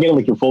you're not getting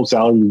like your full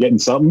salary, you're getting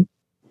something.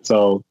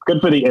 So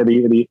good for the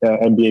NBA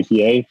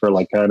PA for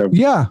like kind of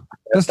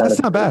that's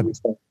not bad.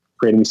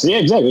 Creating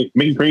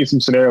creating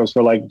some scenarios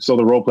for like so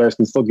the role players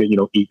can still get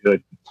eat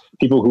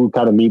people who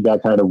kind of need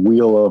that kind of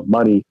wheel of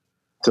money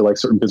to like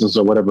certain businesses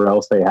or whatever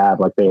else they have,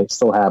 like they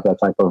still have that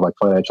type of like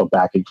financial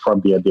backing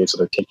from the NBA, so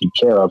they're taken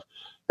care of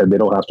and they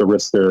don't have to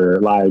risk their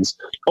lives.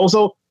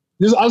 Also,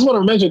 I just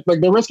want to mention, like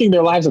they're risking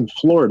their lives in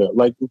Florida.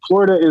 Like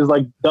Florida is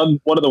like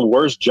done one of the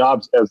worst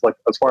jobs as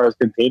far as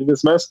containing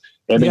this mess,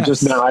 and they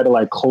just now had to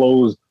like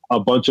close a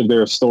bunch of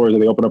their stores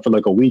and they open up for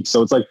like a week.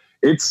 So it's like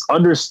it's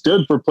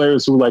understood for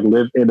players who like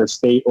live in a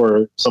state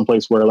or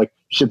someplace where like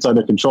shit's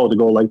under control to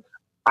go like,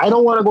 I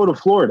don't want to go to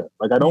Florida.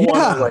 Like I don't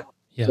want to like.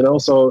 Yeah.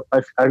 So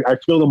I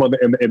feel them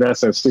in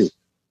essence too.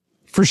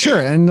 For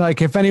sure. And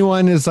like, if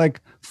anyone is like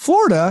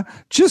Florida,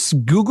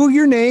 just Google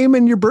your name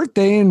and your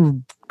birthday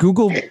and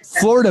Google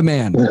Florida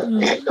man.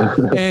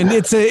 And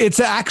it's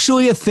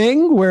actually a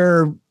thing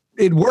where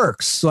it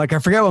works. Like, I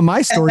forget what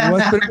my story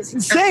was, but it's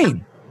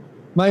insane.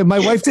 My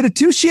wife did it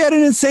too. She had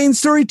an insane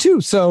story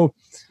too. So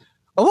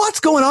a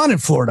lot's going on in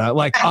Florida.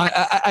 Like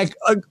I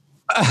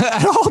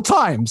at all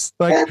times,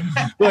 like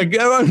we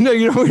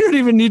don't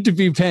even need to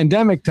be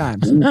pandemic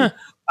times.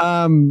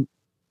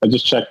 I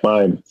just checked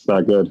mine. It's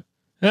not good.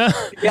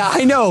 Yeah,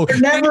 I know. They're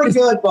never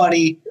good,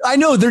 buddy. I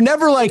know. They're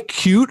never like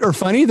cute or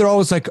funny. They're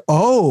always like,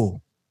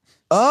 oh,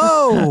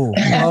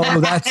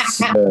 that's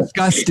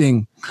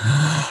disgusting.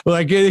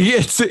 Like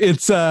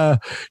it's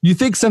you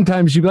think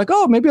sometimes you'd be like,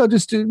 oh, maybe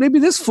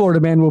this Florida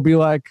man will be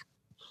like,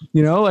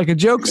 like a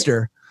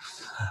jokester.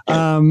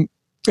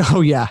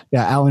 Oh yeah.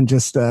 Alan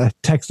just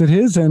texted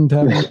his, and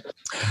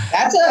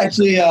that's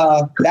actually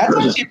a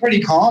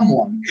pretty calm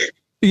one.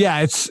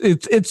 Yeah, it's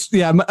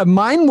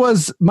mine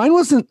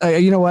wasn't.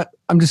 You know what?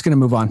 I'm just gonna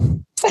move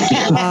on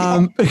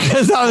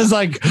because I was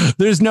like,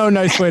 there's no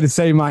nice way to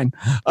say mine.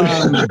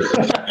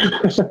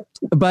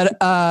 But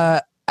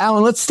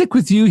Alan, let's stick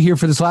with you here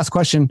for this last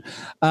question.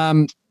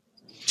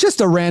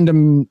 Just a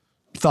random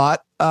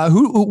thought.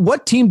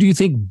 What team do you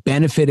think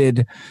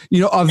benefited,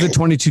 of the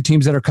 22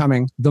 teams that are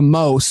coming the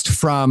most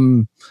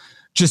from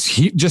just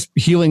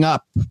healing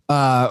up,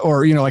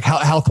 or like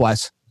health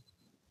wise?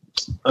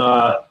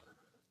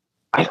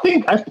 I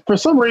think for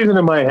some reason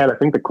in my head, I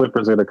think the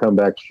Clippers are going to come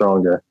back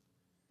stronger.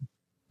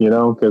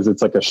 Because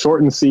it's like a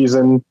shortened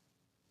season.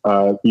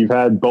 You've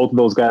had both of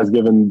those guys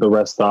given the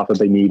rest off that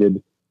they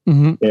needed,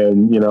 and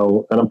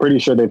and I'm pretty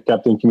sure they've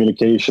kept in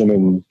communication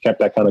and kept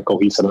that kind of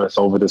cohesiveness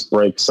over this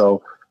break.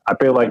 So I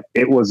feel like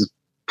it was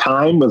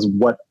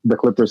what the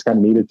Clippers kind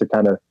of needed to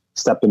kind of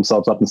step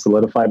themselves up and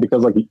solidify,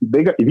 because like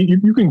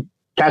you can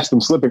catch them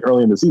slipping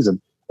early in the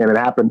season, and it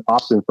happened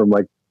often from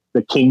like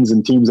the Kings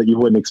and teams that you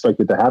wouldn't expect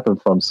it to happen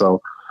from.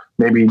 So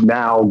maybe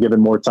now,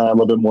 given more time, a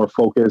little bit more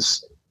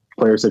focus,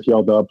 players have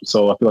healed up.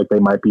 So I feel like they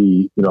might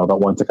be, the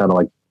one to kind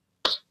of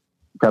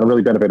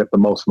really benefit it the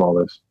most from all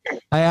this.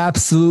 I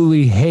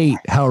absolutely hate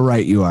how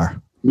right you are.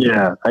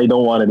 Yeah, I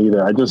don't want it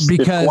either. Because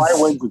if Kawhi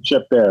wins the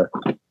chip there,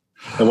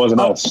 it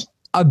wasn't us.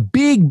 A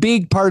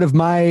big part of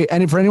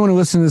and for anyone who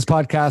listens to this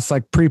podcast,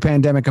 like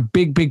pre-pandemic, a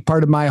big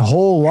part of my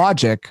whole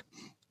logic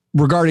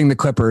regarding the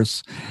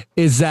Clippers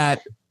is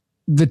that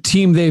the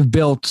team they've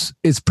built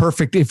is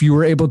perfect if you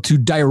were able to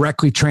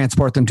directly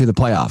transport them to the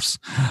playoffs.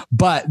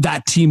 But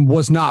that team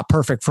was not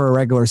perfect for a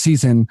regular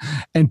season,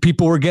 and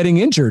people were getting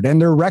injured,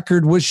 and their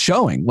record was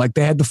showing. Like,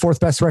 they had the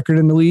fourth best record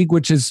in the league,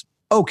 which is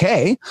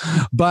okay,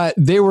 but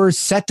they were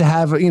set to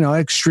have,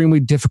 extremely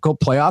difficult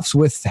playoffs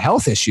with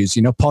health issues.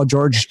 Paul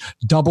George,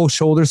 double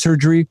shoulder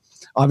surgery.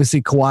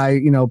 Obviously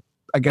Kawhi,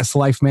 I guess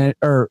life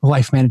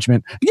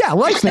management. Yeah,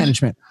 life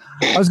management.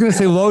 I was going to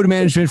say load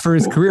management for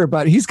his career,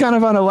 but he's kind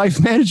of on a life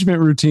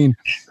management routine,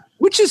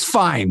 which is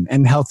fine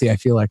and healthy, I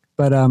feel like.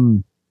 But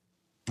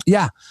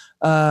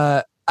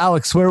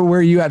Alex, where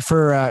are you at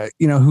for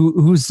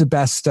who's the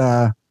best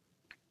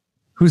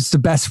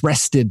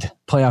rested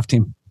playoff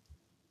team?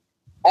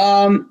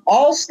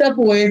 I'll step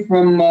away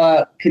from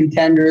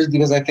contenders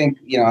because I think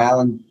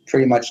Alan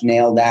pretty much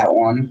nailed that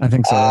one. I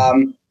think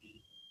so.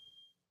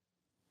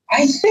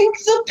 I think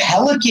the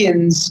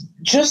Pelicans,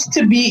 just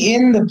to be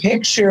in the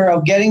picture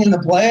of getting in the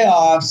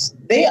playoffs,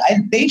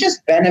 they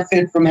just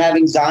benefit from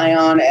having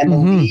Zion and the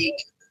league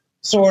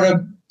sort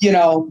of,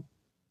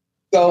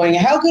 going,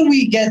 how can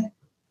we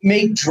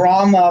make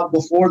drama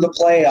before the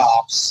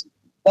playoffs?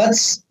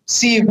 Let's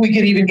see if we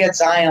could even get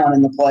Zion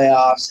in the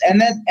playoffs.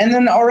 And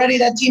then already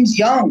that team's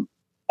young.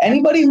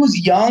 Anybody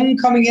who's young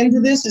coming into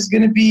this is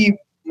going to be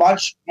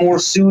much more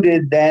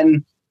suited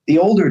than the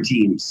older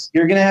teams.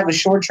 You're going to have a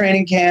short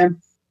training camp.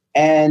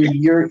 And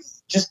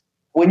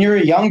when you're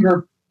a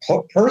younger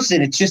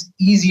person, it's just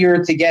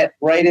easier to get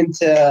right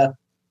into,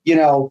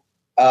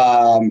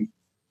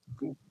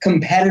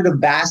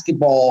 competitive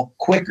basketball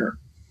quicker.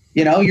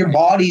 Your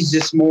body's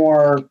just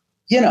more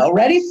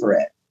ready for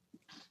it.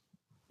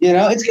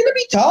 It's going to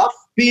be tough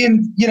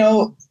being,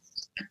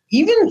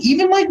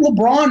 even like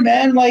LeBron,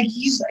 man, like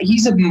he's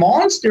a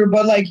monster,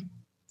 but like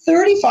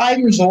 35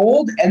 years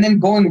old and then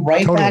going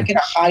right back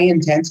into high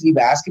intensity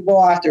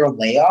basketball after a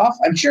layoff.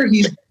 I'm sure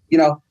he's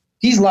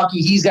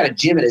lucky he's got a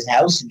gym at his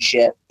house and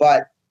shit,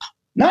 but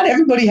not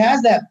everybody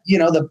has that,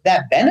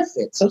 that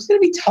benefit. So it's going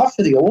to be tough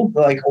for the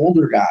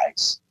older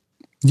guys.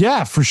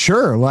 Yeah, for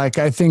sure. Like,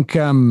 I think,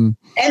 and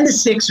the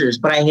Sixers,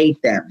 but I hate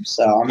them.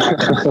 So I'm not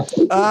gonna.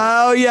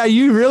 Oh yeah,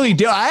 you really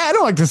do. I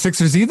don't like the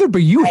Sixers either,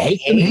 but you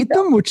hate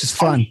them, which is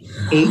fun.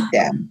 I hate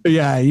them.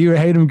 Yeah, you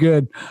hate them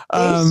good.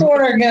 They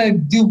sort of are gonna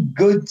do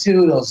good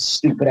too. Those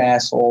stupid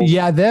assholes.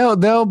 Yeah,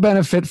 they'll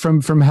benefit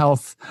from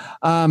health.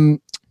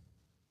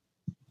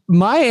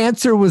 My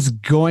answer was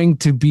going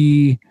to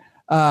be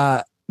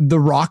the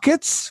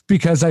Rockets,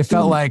 because I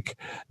felt like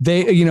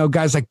they,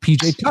 guys like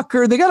PJ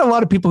Tucker, they got a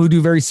lot of people who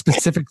do very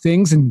specific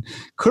things, and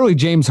clearly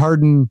James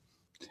Harden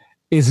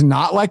is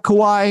not like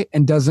Kawhi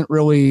and doesn't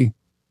really,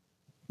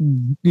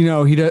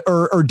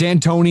 or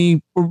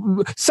D'Antoni,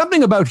 or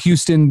something about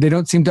Houston. They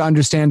don't seem to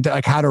understand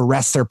like how to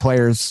rest their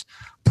players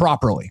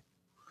properly.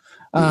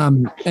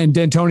 And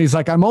D'Antoni's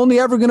like, I'm only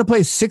ever going to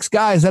play 6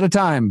 guys at a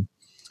time.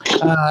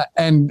 I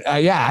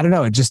don't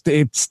know.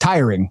 It's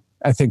tiring,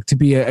 I think, to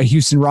be a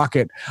Houston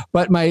Rocket.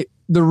 But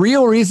the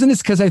real reason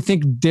is because I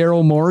think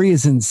Daryl Morey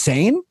is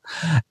insane.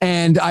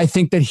 And I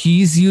think that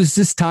he's used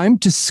this time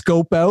to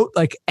scope out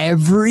like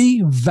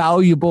every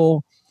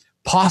valuable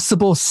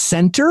possible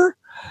center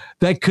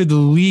that could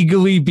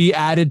legally be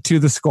added to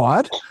the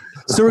squad.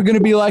 So we're going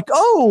to be like,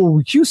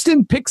 oh,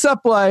 Houston picks up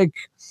like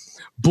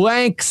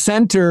blank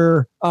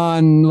center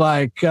on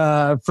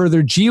for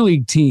their G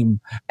League team,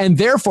 and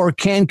therefore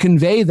can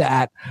convey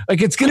that.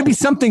 Like, it's going to be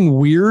something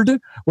weird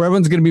where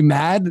everyone's going to be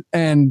mad,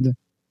 and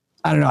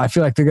I don't know. I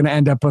feel like they're going to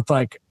end up with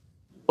like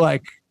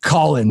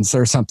Collins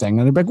or something,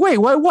 and they're like, wait,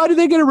 why do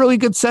they get a really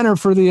good center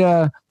for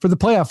the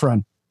playoff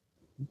run?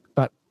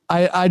 But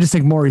I just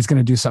think Morey's going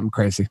to do something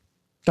crazy.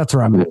 That's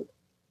where I'm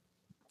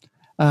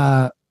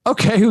at.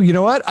 Okay, you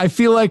know what? I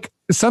feel like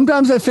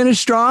sometimes I finish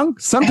strong,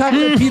 sometimes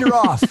I peter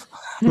off.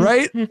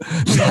 Right?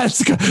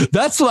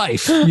 That's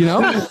life, It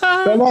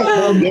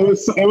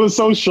was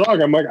so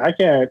strong. I'm like, I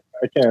can't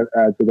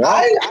add to that.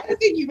 I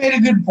think you made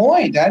a good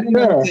point. I didn't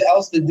know what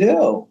else to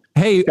do.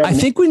 Hey, I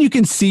think when you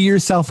can see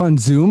yourself on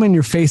Zoom and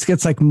your face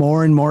gets like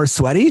more and more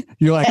sweaty,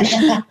 you're like,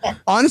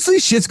 honestly,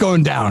 shit's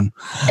going down.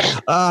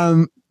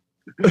 Okay,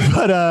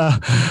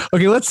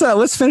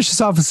 let's finish this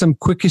off with some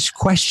quickish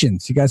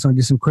questions. You guys want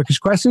to do some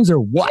quickish questions or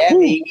what? Yeah,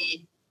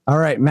 baby. All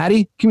right,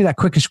 Maddie, give me that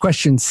quickish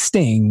question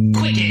sting.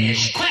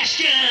 Quickish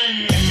question.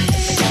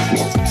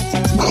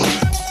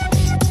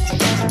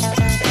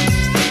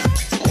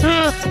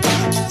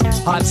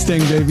 Hot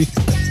sting, baby.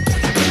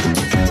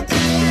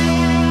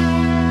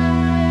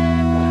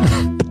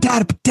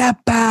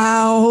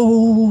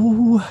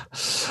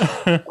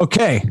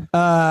 Okay,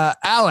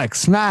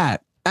 Alex,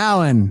 Matt,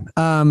 Alan,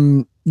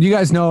 you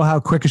guys know how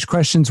quickish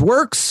questions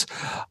works.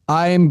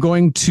 I am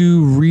going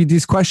to read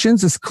these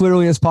questions as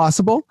clearly as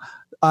possible.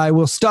 I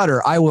will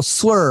stutter. I will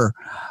slur.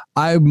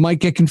 I might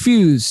get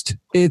confused.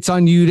 It's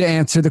on you to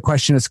answer the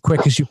question as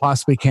quick as you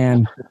possibly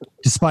can.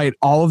 Despite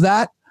all of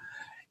that,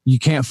 you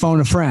can't phone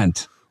a friend.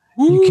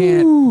 You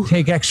can't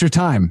take extra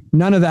time.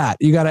 None of that.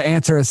 You got to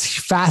answer as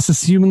fast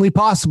as humanly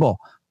possible.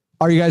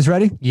 Are you guys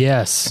ready?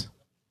 Yes.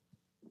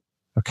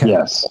 Okay.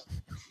 Yes.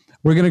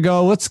 We're going to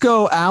go. Let's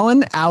go,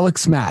 Alan,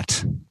 Alex,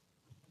 Matt.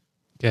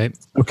 Okay.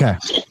 Okay.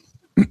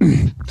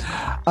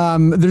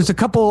 There's a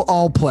couple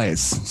all plays,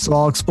 so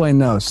I'll explain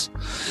those.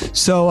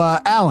 So,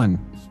 Alan,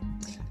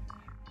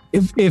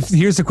 if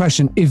here's the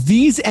question: if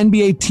these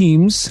NBA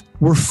teams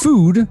were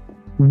food,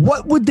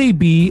 what would they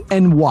be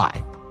and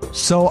why?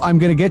 So I'm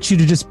going to get you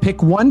to just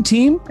pick one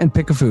team and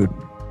pick a food.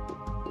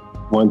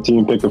 One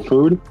team, pick a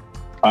food.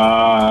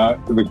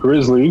 The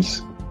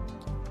Grizzlies,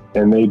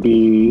 and they'd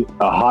be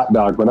a hot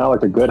dog, but not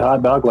like a good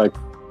hot dog, like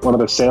one of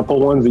the sample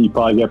ones that you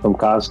probably get from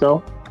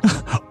Costco.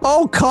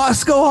 Oh,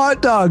 Costco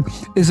hot dog.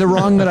 Is it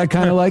wrong that I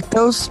kind of like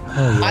those?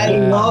 Oh, yeah. I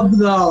love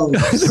those.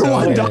 They're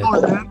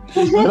 $1, man.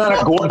 They're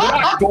not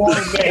gourmet.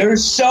 They're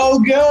so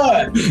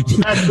good.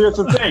 Here's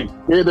the thing.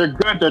 They're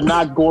good. They're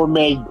not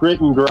gourmet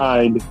grit and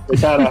grind.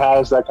 It kind of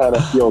has that kind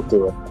of feel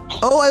to it.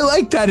 Oh, I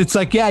like that. It's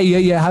like, yeah,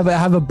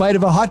 have a bite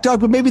of a hot dog,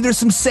 but maybe there's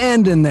some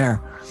sand in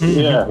there.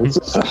 Yeah.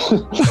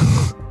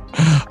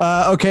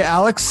 Okay,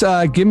 Alex,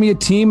 give me a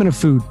team and a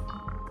food.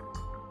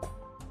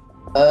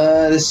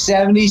 The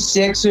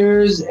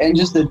 76ers and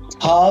just a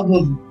tub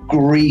of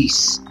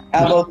grease.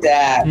 How about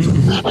that?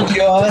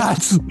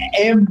 Just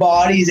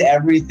embodies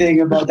everything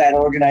about that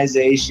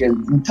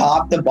organization from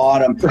top to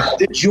bottom.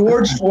 The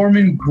George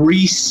Foreman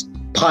grease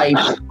pipe.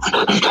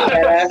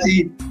 And as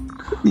you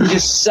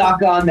just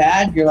suck on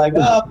that, you're like,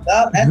 oh,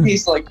 that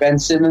tastes like Ben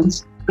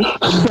Simmons.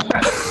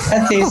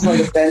 That tastes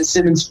like a Ben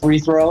Simmons free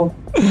throw.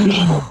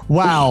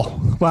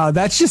 Wow,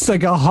 that's just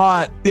like a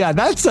hot. Yeah,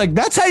 that's how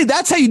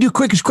you do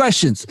quickish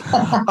questions.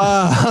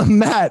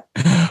 Matt,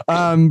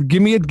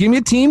 give me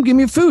a team, give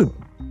me a food.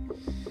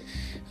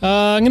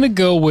 I'm going to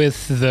go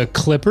with the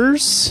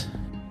Clippers,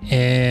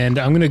 and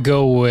I'm going to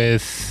go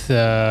with,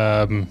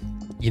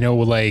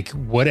 like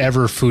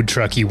whatever food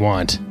truck you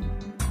want.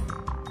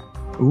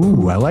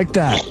 Ooh, I like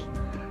that.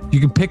 You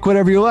can pick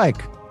whatever you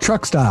like,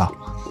 truck style.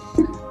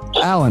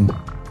 Alan.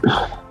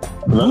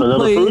 Another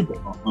played- food?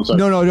 I'm sorry.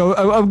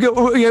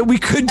 No. Yeah, we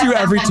could do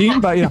every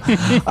team, but I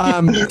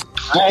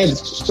had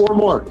 4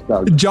 more.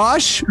 No.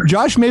 Josh,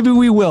 maybe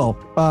we will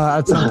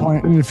at some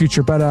point in the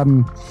future. But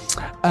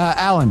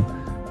Alan,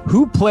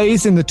 who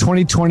plays in the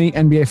 2020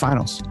 NBA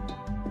Finals?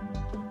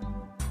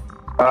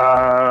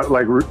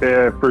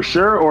 For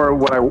sure, or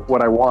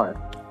what I want.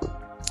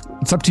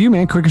 It's up to you,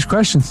 man. Quickest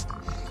questions.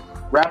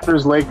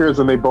 Raptors, Lakers,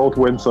 and they both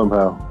win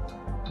somehow.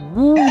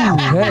 Ooh,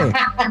 hey,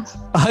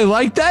 I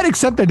like that.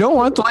 Except I don't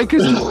want the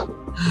Lakers.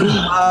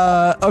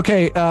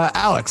 Okay,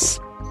 Alex.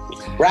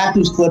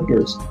 Raptors,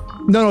 Clippers.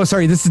 No,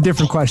 sorry. This is a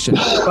different question.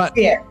 But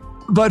Yeah.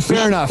 But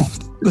fair enough.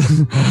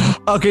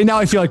 Okay, now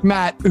I feel like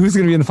Matt. Who's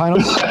going to be in the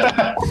finals?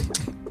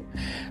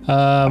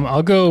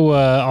 I'll go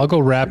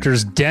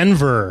Raptors,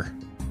 Denver.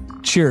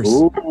 Cheers.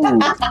 Ooh.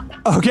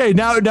 Okay,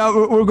 now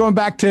we're going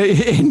back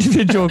to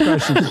individual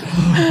questions.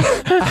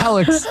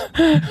 Alex,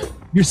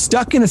 you're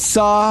stuck in a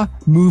Saw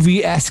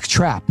movie-esque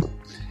trap.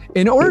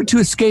 In order to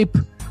escape,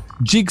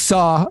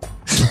 Jigsaw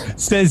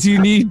says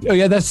you need,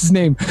 that's his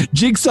name.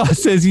 Jigsaw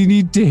says you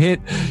need to hit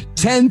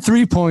 10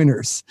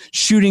 3-pointers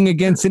shooting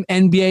against an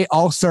NBA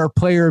All-Star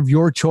player of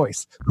your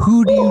choice.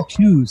 Who do you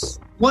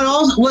choose?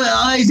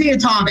 Isaiah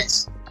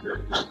Thomas.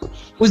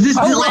 Was this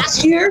the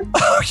last year?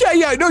 Oh,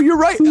 yeah. No, you're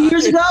right. 2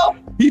 years ago?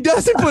 He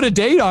doesn't put a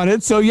date on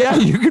it, so yeah,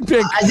 you could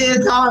pick Isaiah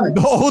Thomas.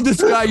 the oldest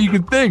guy you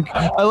could think.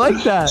 I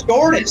like that.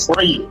 Shortest.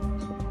 Right.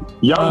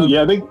 Young,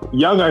 I think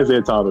young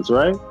Isaiah Thomas,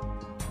 right?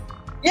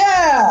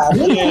 Yeah.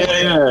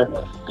 Yeah.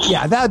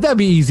 Yeah, that'd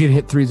be easy to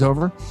hit threes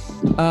over.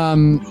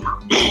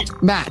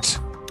 Matt.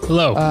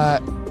 Hello.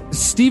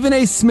 Stephen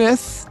A.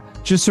 Smith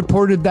just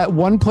reported that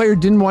one player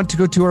didn't want to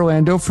go to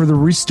Orlando for the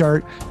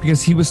restart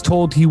because he was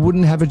told he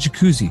wouldn't have a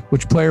jacuzzi.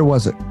 Which player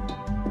was it?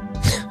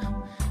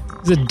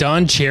 Is it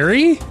Don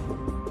Cherry?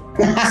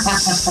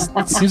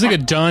 Seems like a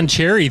Don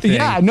Cherry thing.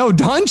 Yeah, no,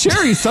 Don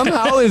Cherry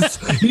somehow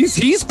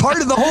he's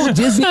part of the whole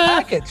Disney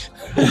package.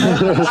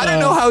 I don't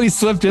know how he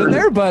slipped in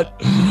there,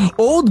 but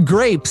Old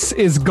Grapes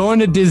is going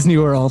to Disney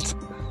World.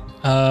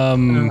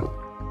 Player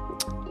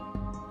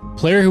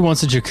who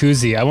wants a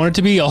jacuzzi. I want it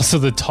to be also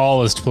the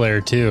tallest player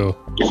too.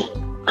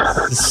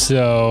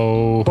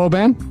 So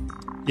Boban?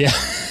 Yeah.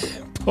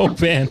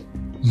 Boban.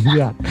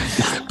 Yeah.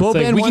 Boban Like,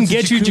 we can wants a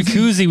get you a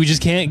jacuzzi, we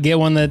just can't get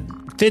one that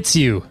fits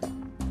you.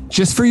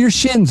 just for your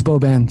shins,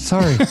 Boban.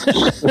 Sorry.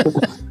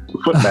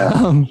 Foot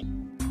bath.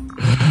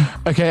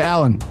 Okay,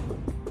 Alan.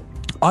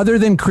 Other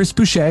than Chris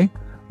Boucher,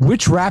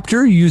 which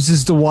Raptor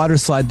uses the water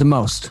slide the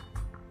most?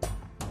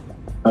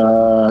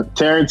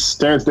 Terrence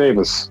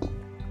Davis.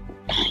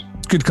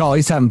 Good call.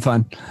 He's having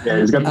fun. Yeah,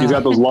 he's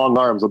got those long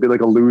arms. It'll be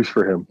like a luge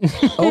for him.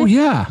 Oh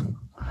yeah,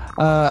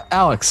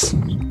 Alex.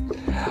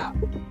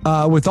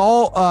 With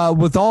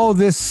all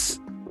this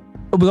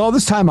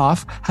time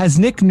off, has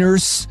Nick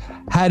Nurse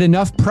had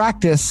enough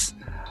practice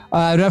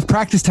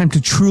time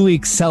to truly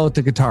excel at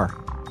the guitar?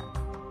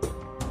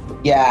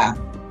 Yeah.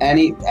 And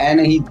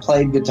he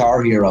played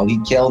Guitar Hero. He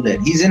killed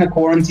it. He's in a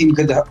quarantine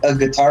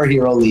Guitar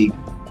Hero league.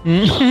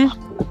 Mm-hmm.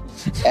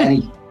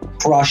 And he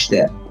crushed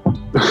it.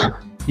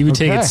 You would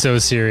take Okay. it so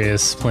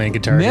serious playing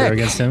Guitar Hero Nick.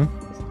 against him.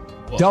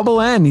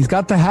 Double N. He's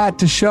got the hat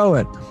to show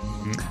it.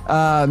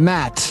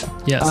 Matt.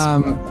 Yes.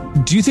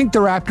 Do you think the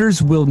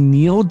Raptors will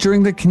kneel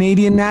during the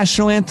Canadian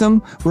national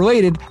anthem?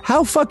 Related,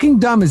 how fucking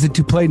dumb is it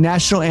to play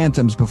national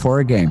anthems before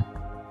a game?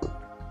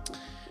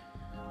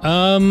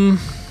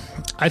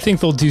 I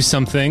think they'll do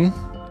something.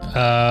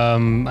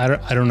 I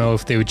don't know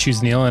if they would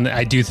choose Neil, and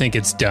I do think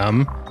it's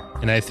dumb.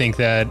 And I think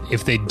that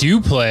if they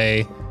do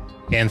play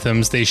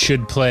anthems, they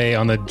should play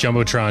on the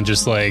Jumbotron,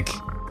 just like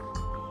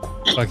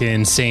fucking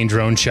insane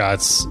drone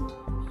shots,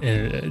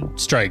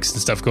 strikes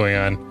and stuff going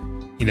on.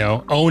 You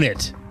know, own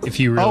it if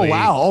you really. Oh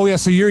wow! Oh yeah.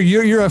 So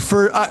you're a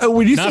for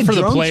when you Not say for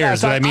the drone players,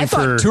 shots, but I mean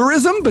thought for-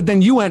 tourism. But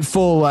then you went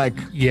full like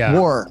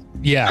war.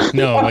 Yeah,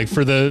 no, like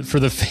for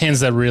the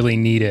fans that really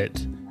need it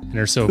and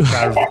are so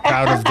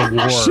proud of the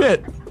war.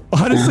 Shit.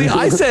 Honestly,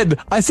 I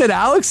said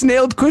Alex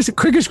nailed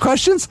quickish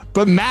questions,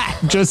 but Matt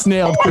just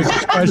nailed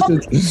quickish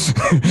questions.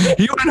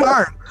 He went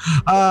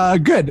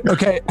hard. Good.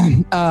 Okay,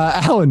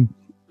 Alan.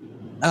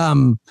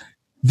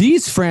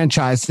 These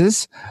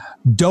franchises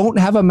don't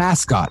have a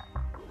mascot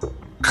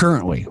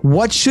currently.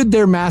 What should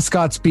their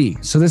mascots be?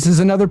 So this is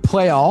another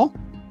play all.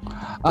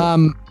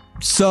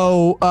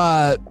 So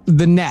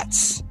the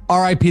Nets,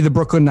 RIP the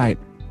Brooklyn Knight,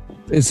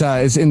 is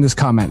in this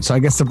comment. So I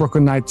guess the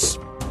Brooklyn Knights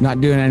not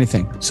doing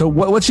anything. So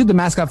what should the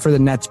mascot for the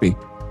Nets be?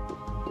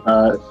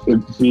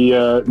 It'd be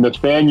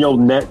Nathaniel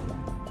Net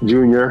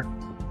Jr.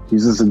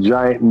 He's just a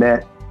giant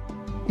net,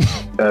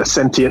 a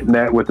sentient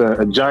net with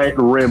a giant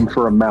rim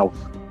for a mouth.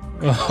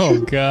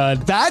 Oh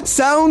God. That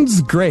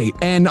sounds great.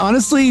 And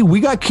honestly,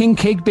 we got King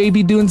Cake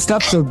Baby doing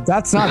stuff, so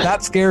that's not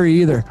that scary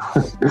either.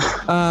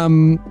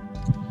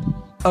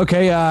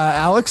 Okay,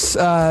 Alex,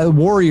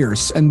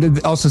 Warriors, and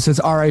it also says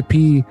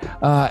R.I.P.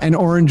 An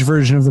orange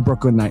version of the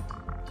Brooklyn Knight.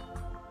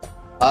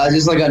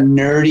 Just like a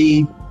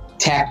nerdy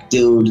tech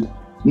dude,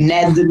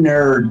 Ned the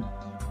nerd,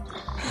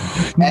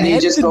 and he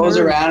just goes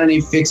around and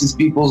he fixes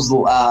people's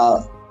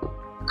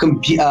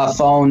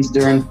phones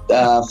during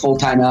full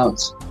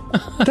timeouts.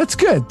 That's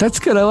good. That's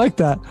good. I like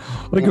that.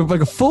 Like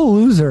a full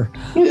loser.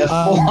 A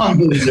full-on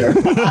loser.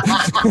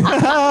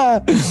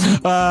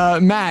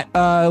 Matt,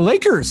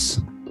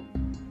 Lakers.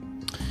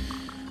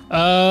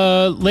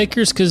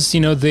 Lakers, because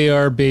they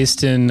are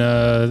based in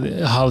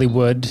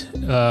Hollywood.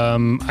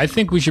 I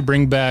think we should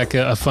bring back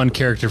a fun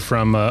character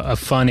from a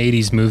fun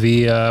 '80s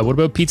movie. What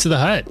about Pizza the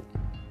Hut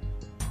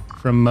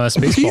from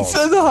Spaceballs?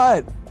 Pizza the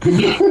Hut.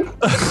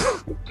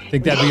 I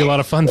think that'd be a lot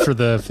of fun for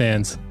the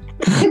fans.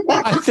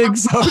 I think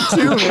so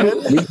too, man.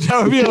 That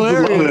would be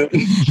hilarious.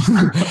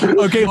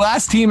 Okay,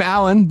 last team,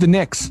 Alan, the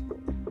Knicks.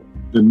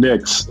 The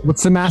Knicks.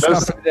 What's the mascot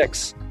for the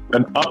Knicks?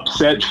 An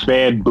upset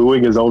fan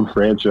booing his own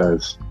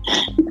franchise.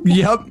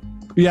 Yep.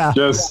 Yeah.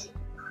 Just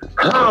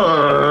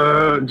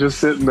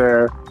sitting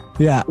there.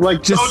 Yeah.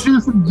 Like, don't do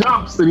some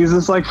jumps. And he's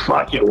just like,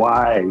 fuck it,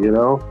 why,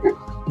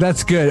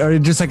 That's good. Or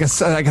just like a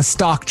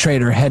stock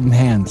trader, head and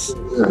hands.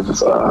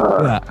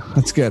 Yeah,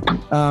 that's good.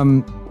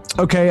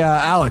 Okay,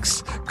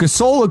 Alex.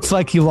 Gasol looks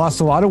like he lost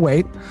a lot of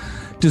weight.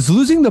 Does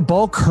losing the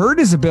bulk hurt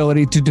his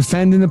ability to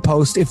defend in the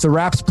post if the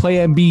Raps play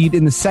Embiid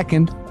in the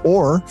second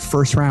or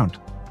first round?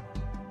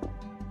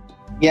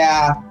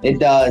 Yeah, it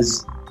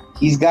does.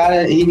 He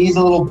needs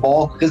a little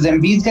bulk because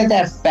Embiid's got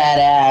that fat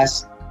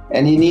ass,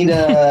 and you need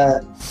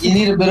a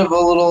bit of a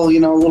little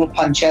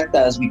pancetta,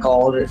 as we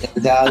call it in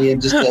Italian,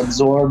 just to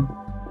absorb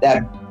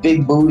that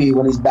big booty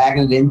when he's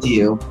backing it into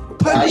you.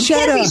 Pancetta. You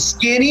can't be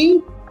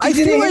skinny.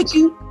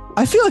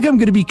 I feel like I'm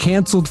going to be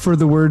canceled for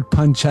the word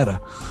pancetta.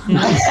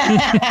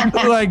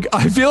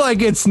 I feel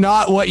like it's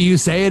not what you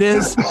say it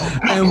is,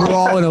 and we're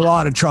all in a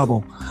lot of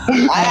trouble.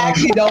 I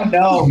actually don't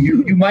know.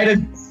 You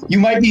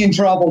might be in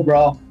trouble,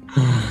 bro.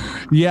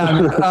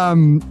 Yeah.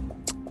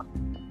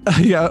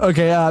 Yeah.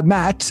 Okay.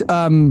 Matt,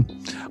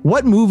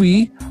 what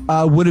movie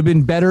would have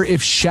been better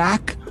if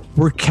Shaq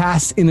were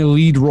cast in a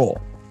lead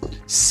role?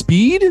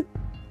 Speed,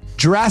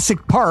 Jurassic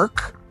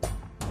Park,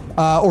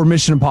 or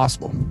Mission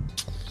Impossible?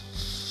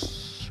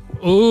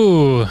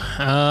 Ooh,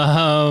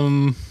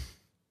 I'm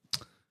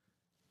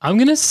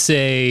gonna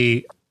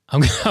say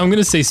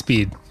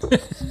Speed.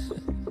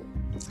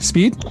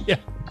 Speed? Yeah.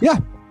 Yeah.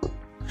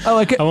 I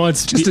like it. I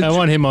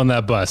want him on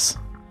that bus.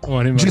 I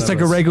want him just on like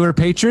that a bus. regular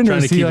patron, Trying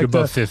or to is he keep like it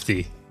above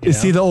 50.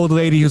 Is he the old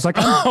lady who's like,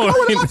 I'm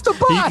going off the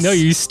bus? No,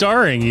 he's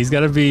starring. He's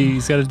got to be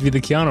the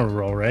Keanu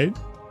role, right?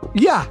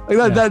 Yeah,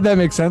 that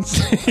makes sense.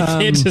 He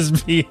can't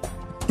just be.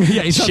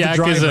 Yeah, he's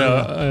Shaq is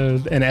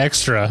an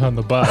extra on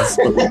the bus.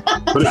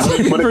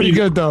 What pretty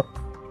good though.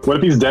 What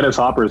if he's Dennis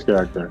Hopper's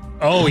character?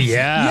 Oh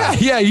yeah.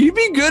 Yeah, you'd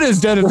be good as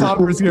Dennis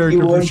Hopper's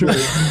character for sure.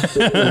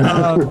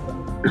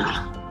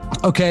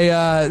 Okay,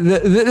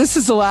 this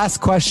is the last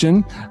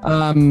question,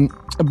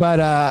 but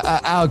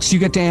Alex, you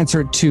get to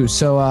answer it too.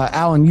 So,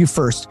 Alan, you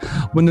first.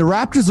 When the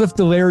Raptors lift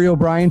the Larry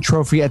O'Brien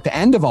Trophy at the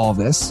end of all of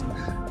this,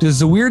 does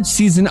the weird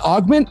season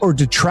augment or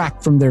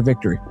detract from their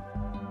victory?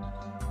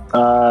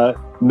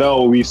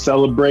 No, we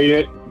celebrate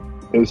it.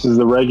 This is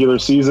the regular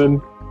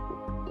season.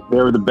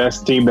 They were the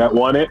best team that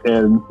won it,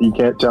 and you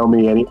can't tell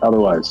me any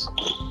otherwise.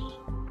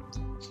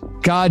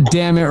 God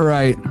damn it,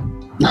 right.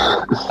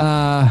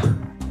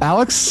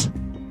 Alex,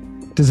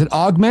 does it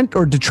augment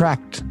or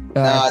detract?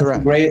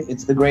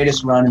 It's the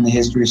greatest run in the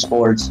history of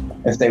sports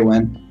if they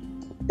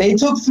win. They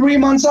took 3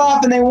 months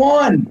off and they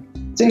won.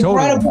 It's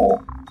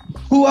incredible.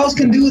 Totally. Who else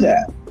can do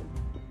that?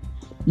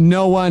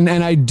 No one,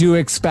 and I do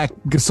expect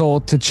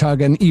Gasol to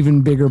chug an even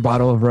bigger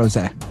bottle of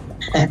rosé.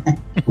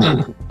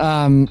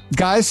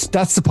 Guys,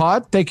 that's the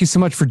pod. Thank you so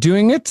much for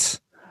doing it.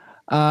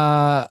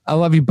 I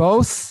love you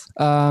both.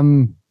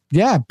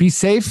 Yeah, be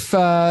safe.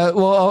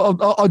 Well,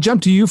 I'll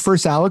jump to you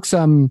first, Alex.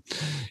 During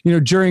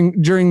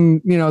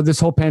this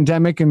whole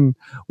pandemic and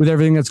with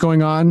everything that's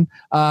going on,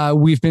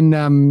 we've been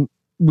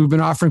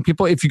offering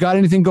people, if you got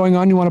anything going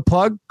on you want to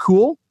plug,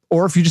 cool,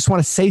 or if you just want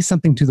to say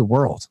something to the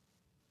world.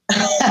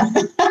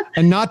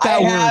 And not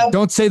that word.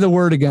 Don't say the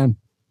word again.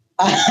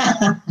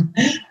 I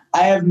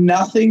have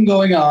nothing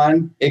going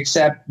on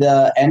except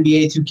the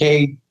NBA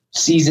 2K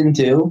Season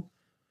 2.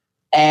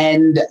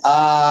 And,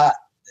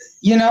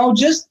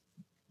 just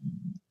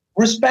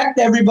respect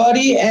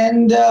everybody.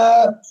 And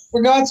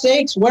for God's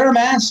sakes, wear a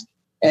mask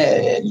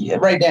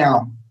right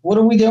now. What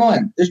are we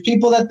doing? There's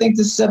people that think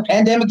this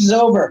pandemic is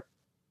over.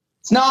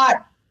 It's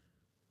not.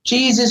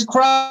 Jesus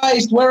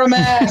Christ, wear a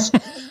mask.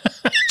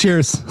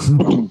 Cheers.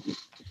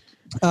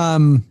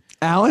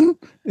 Alan,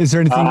 is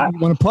there anything you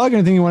want to plug?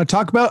 Anything you want to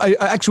talk about?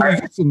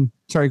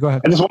 Sorry, go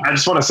ahead. I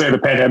just want to say the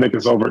pandemic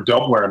is over.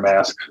 Don't wear a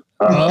mask.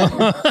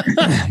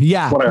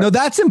 Yeah. No,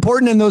 that's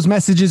important, and those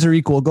messages are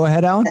equal. Go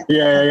ahead, Alan.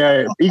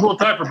 Yeah. Equal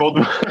time for both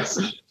of us.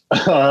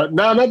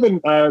 No,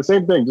 nothing.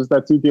 Same thing. Just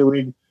that 2K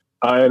League.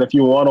 And if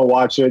you want to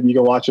watch it, you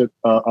can watch it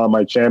on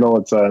my channel.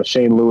 It's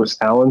Shane Lewis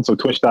Allen. So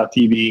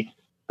twitch.tv/.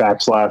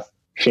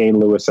 Shane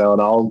Lewis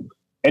Allen.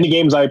 Any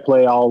games I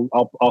play, I'll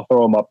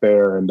throw them up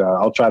there, and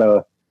I'll try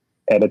to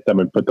edit them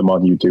and put them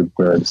on YouTube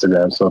or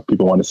Instagram. So if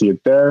people want to see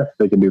it there,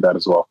 they can do that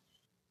as well.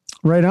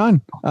 Right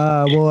on.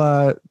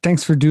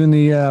 Thanks for doing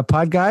the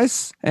pod,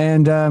 guys,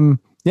 and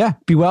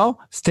be well,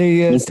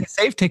 stay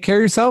safe, take care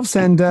of yourselves,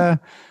 and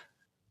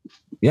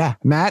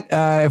Matt,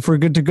 if we're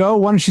good to go,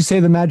 why don't you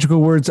say the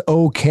magical words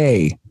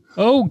okay?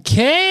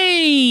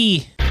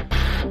 Okay.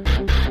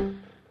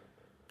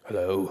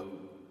 Hello.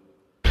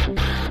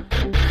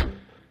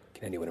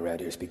 Can anyone around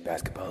here speak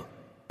basketball?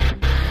 There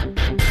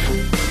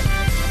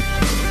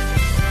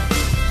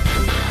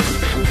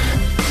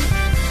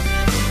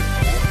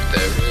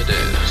it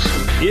is.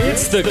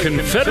 It's the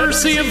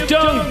Confederacy of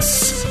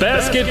Dunks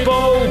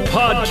Basketball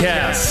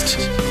Podcast.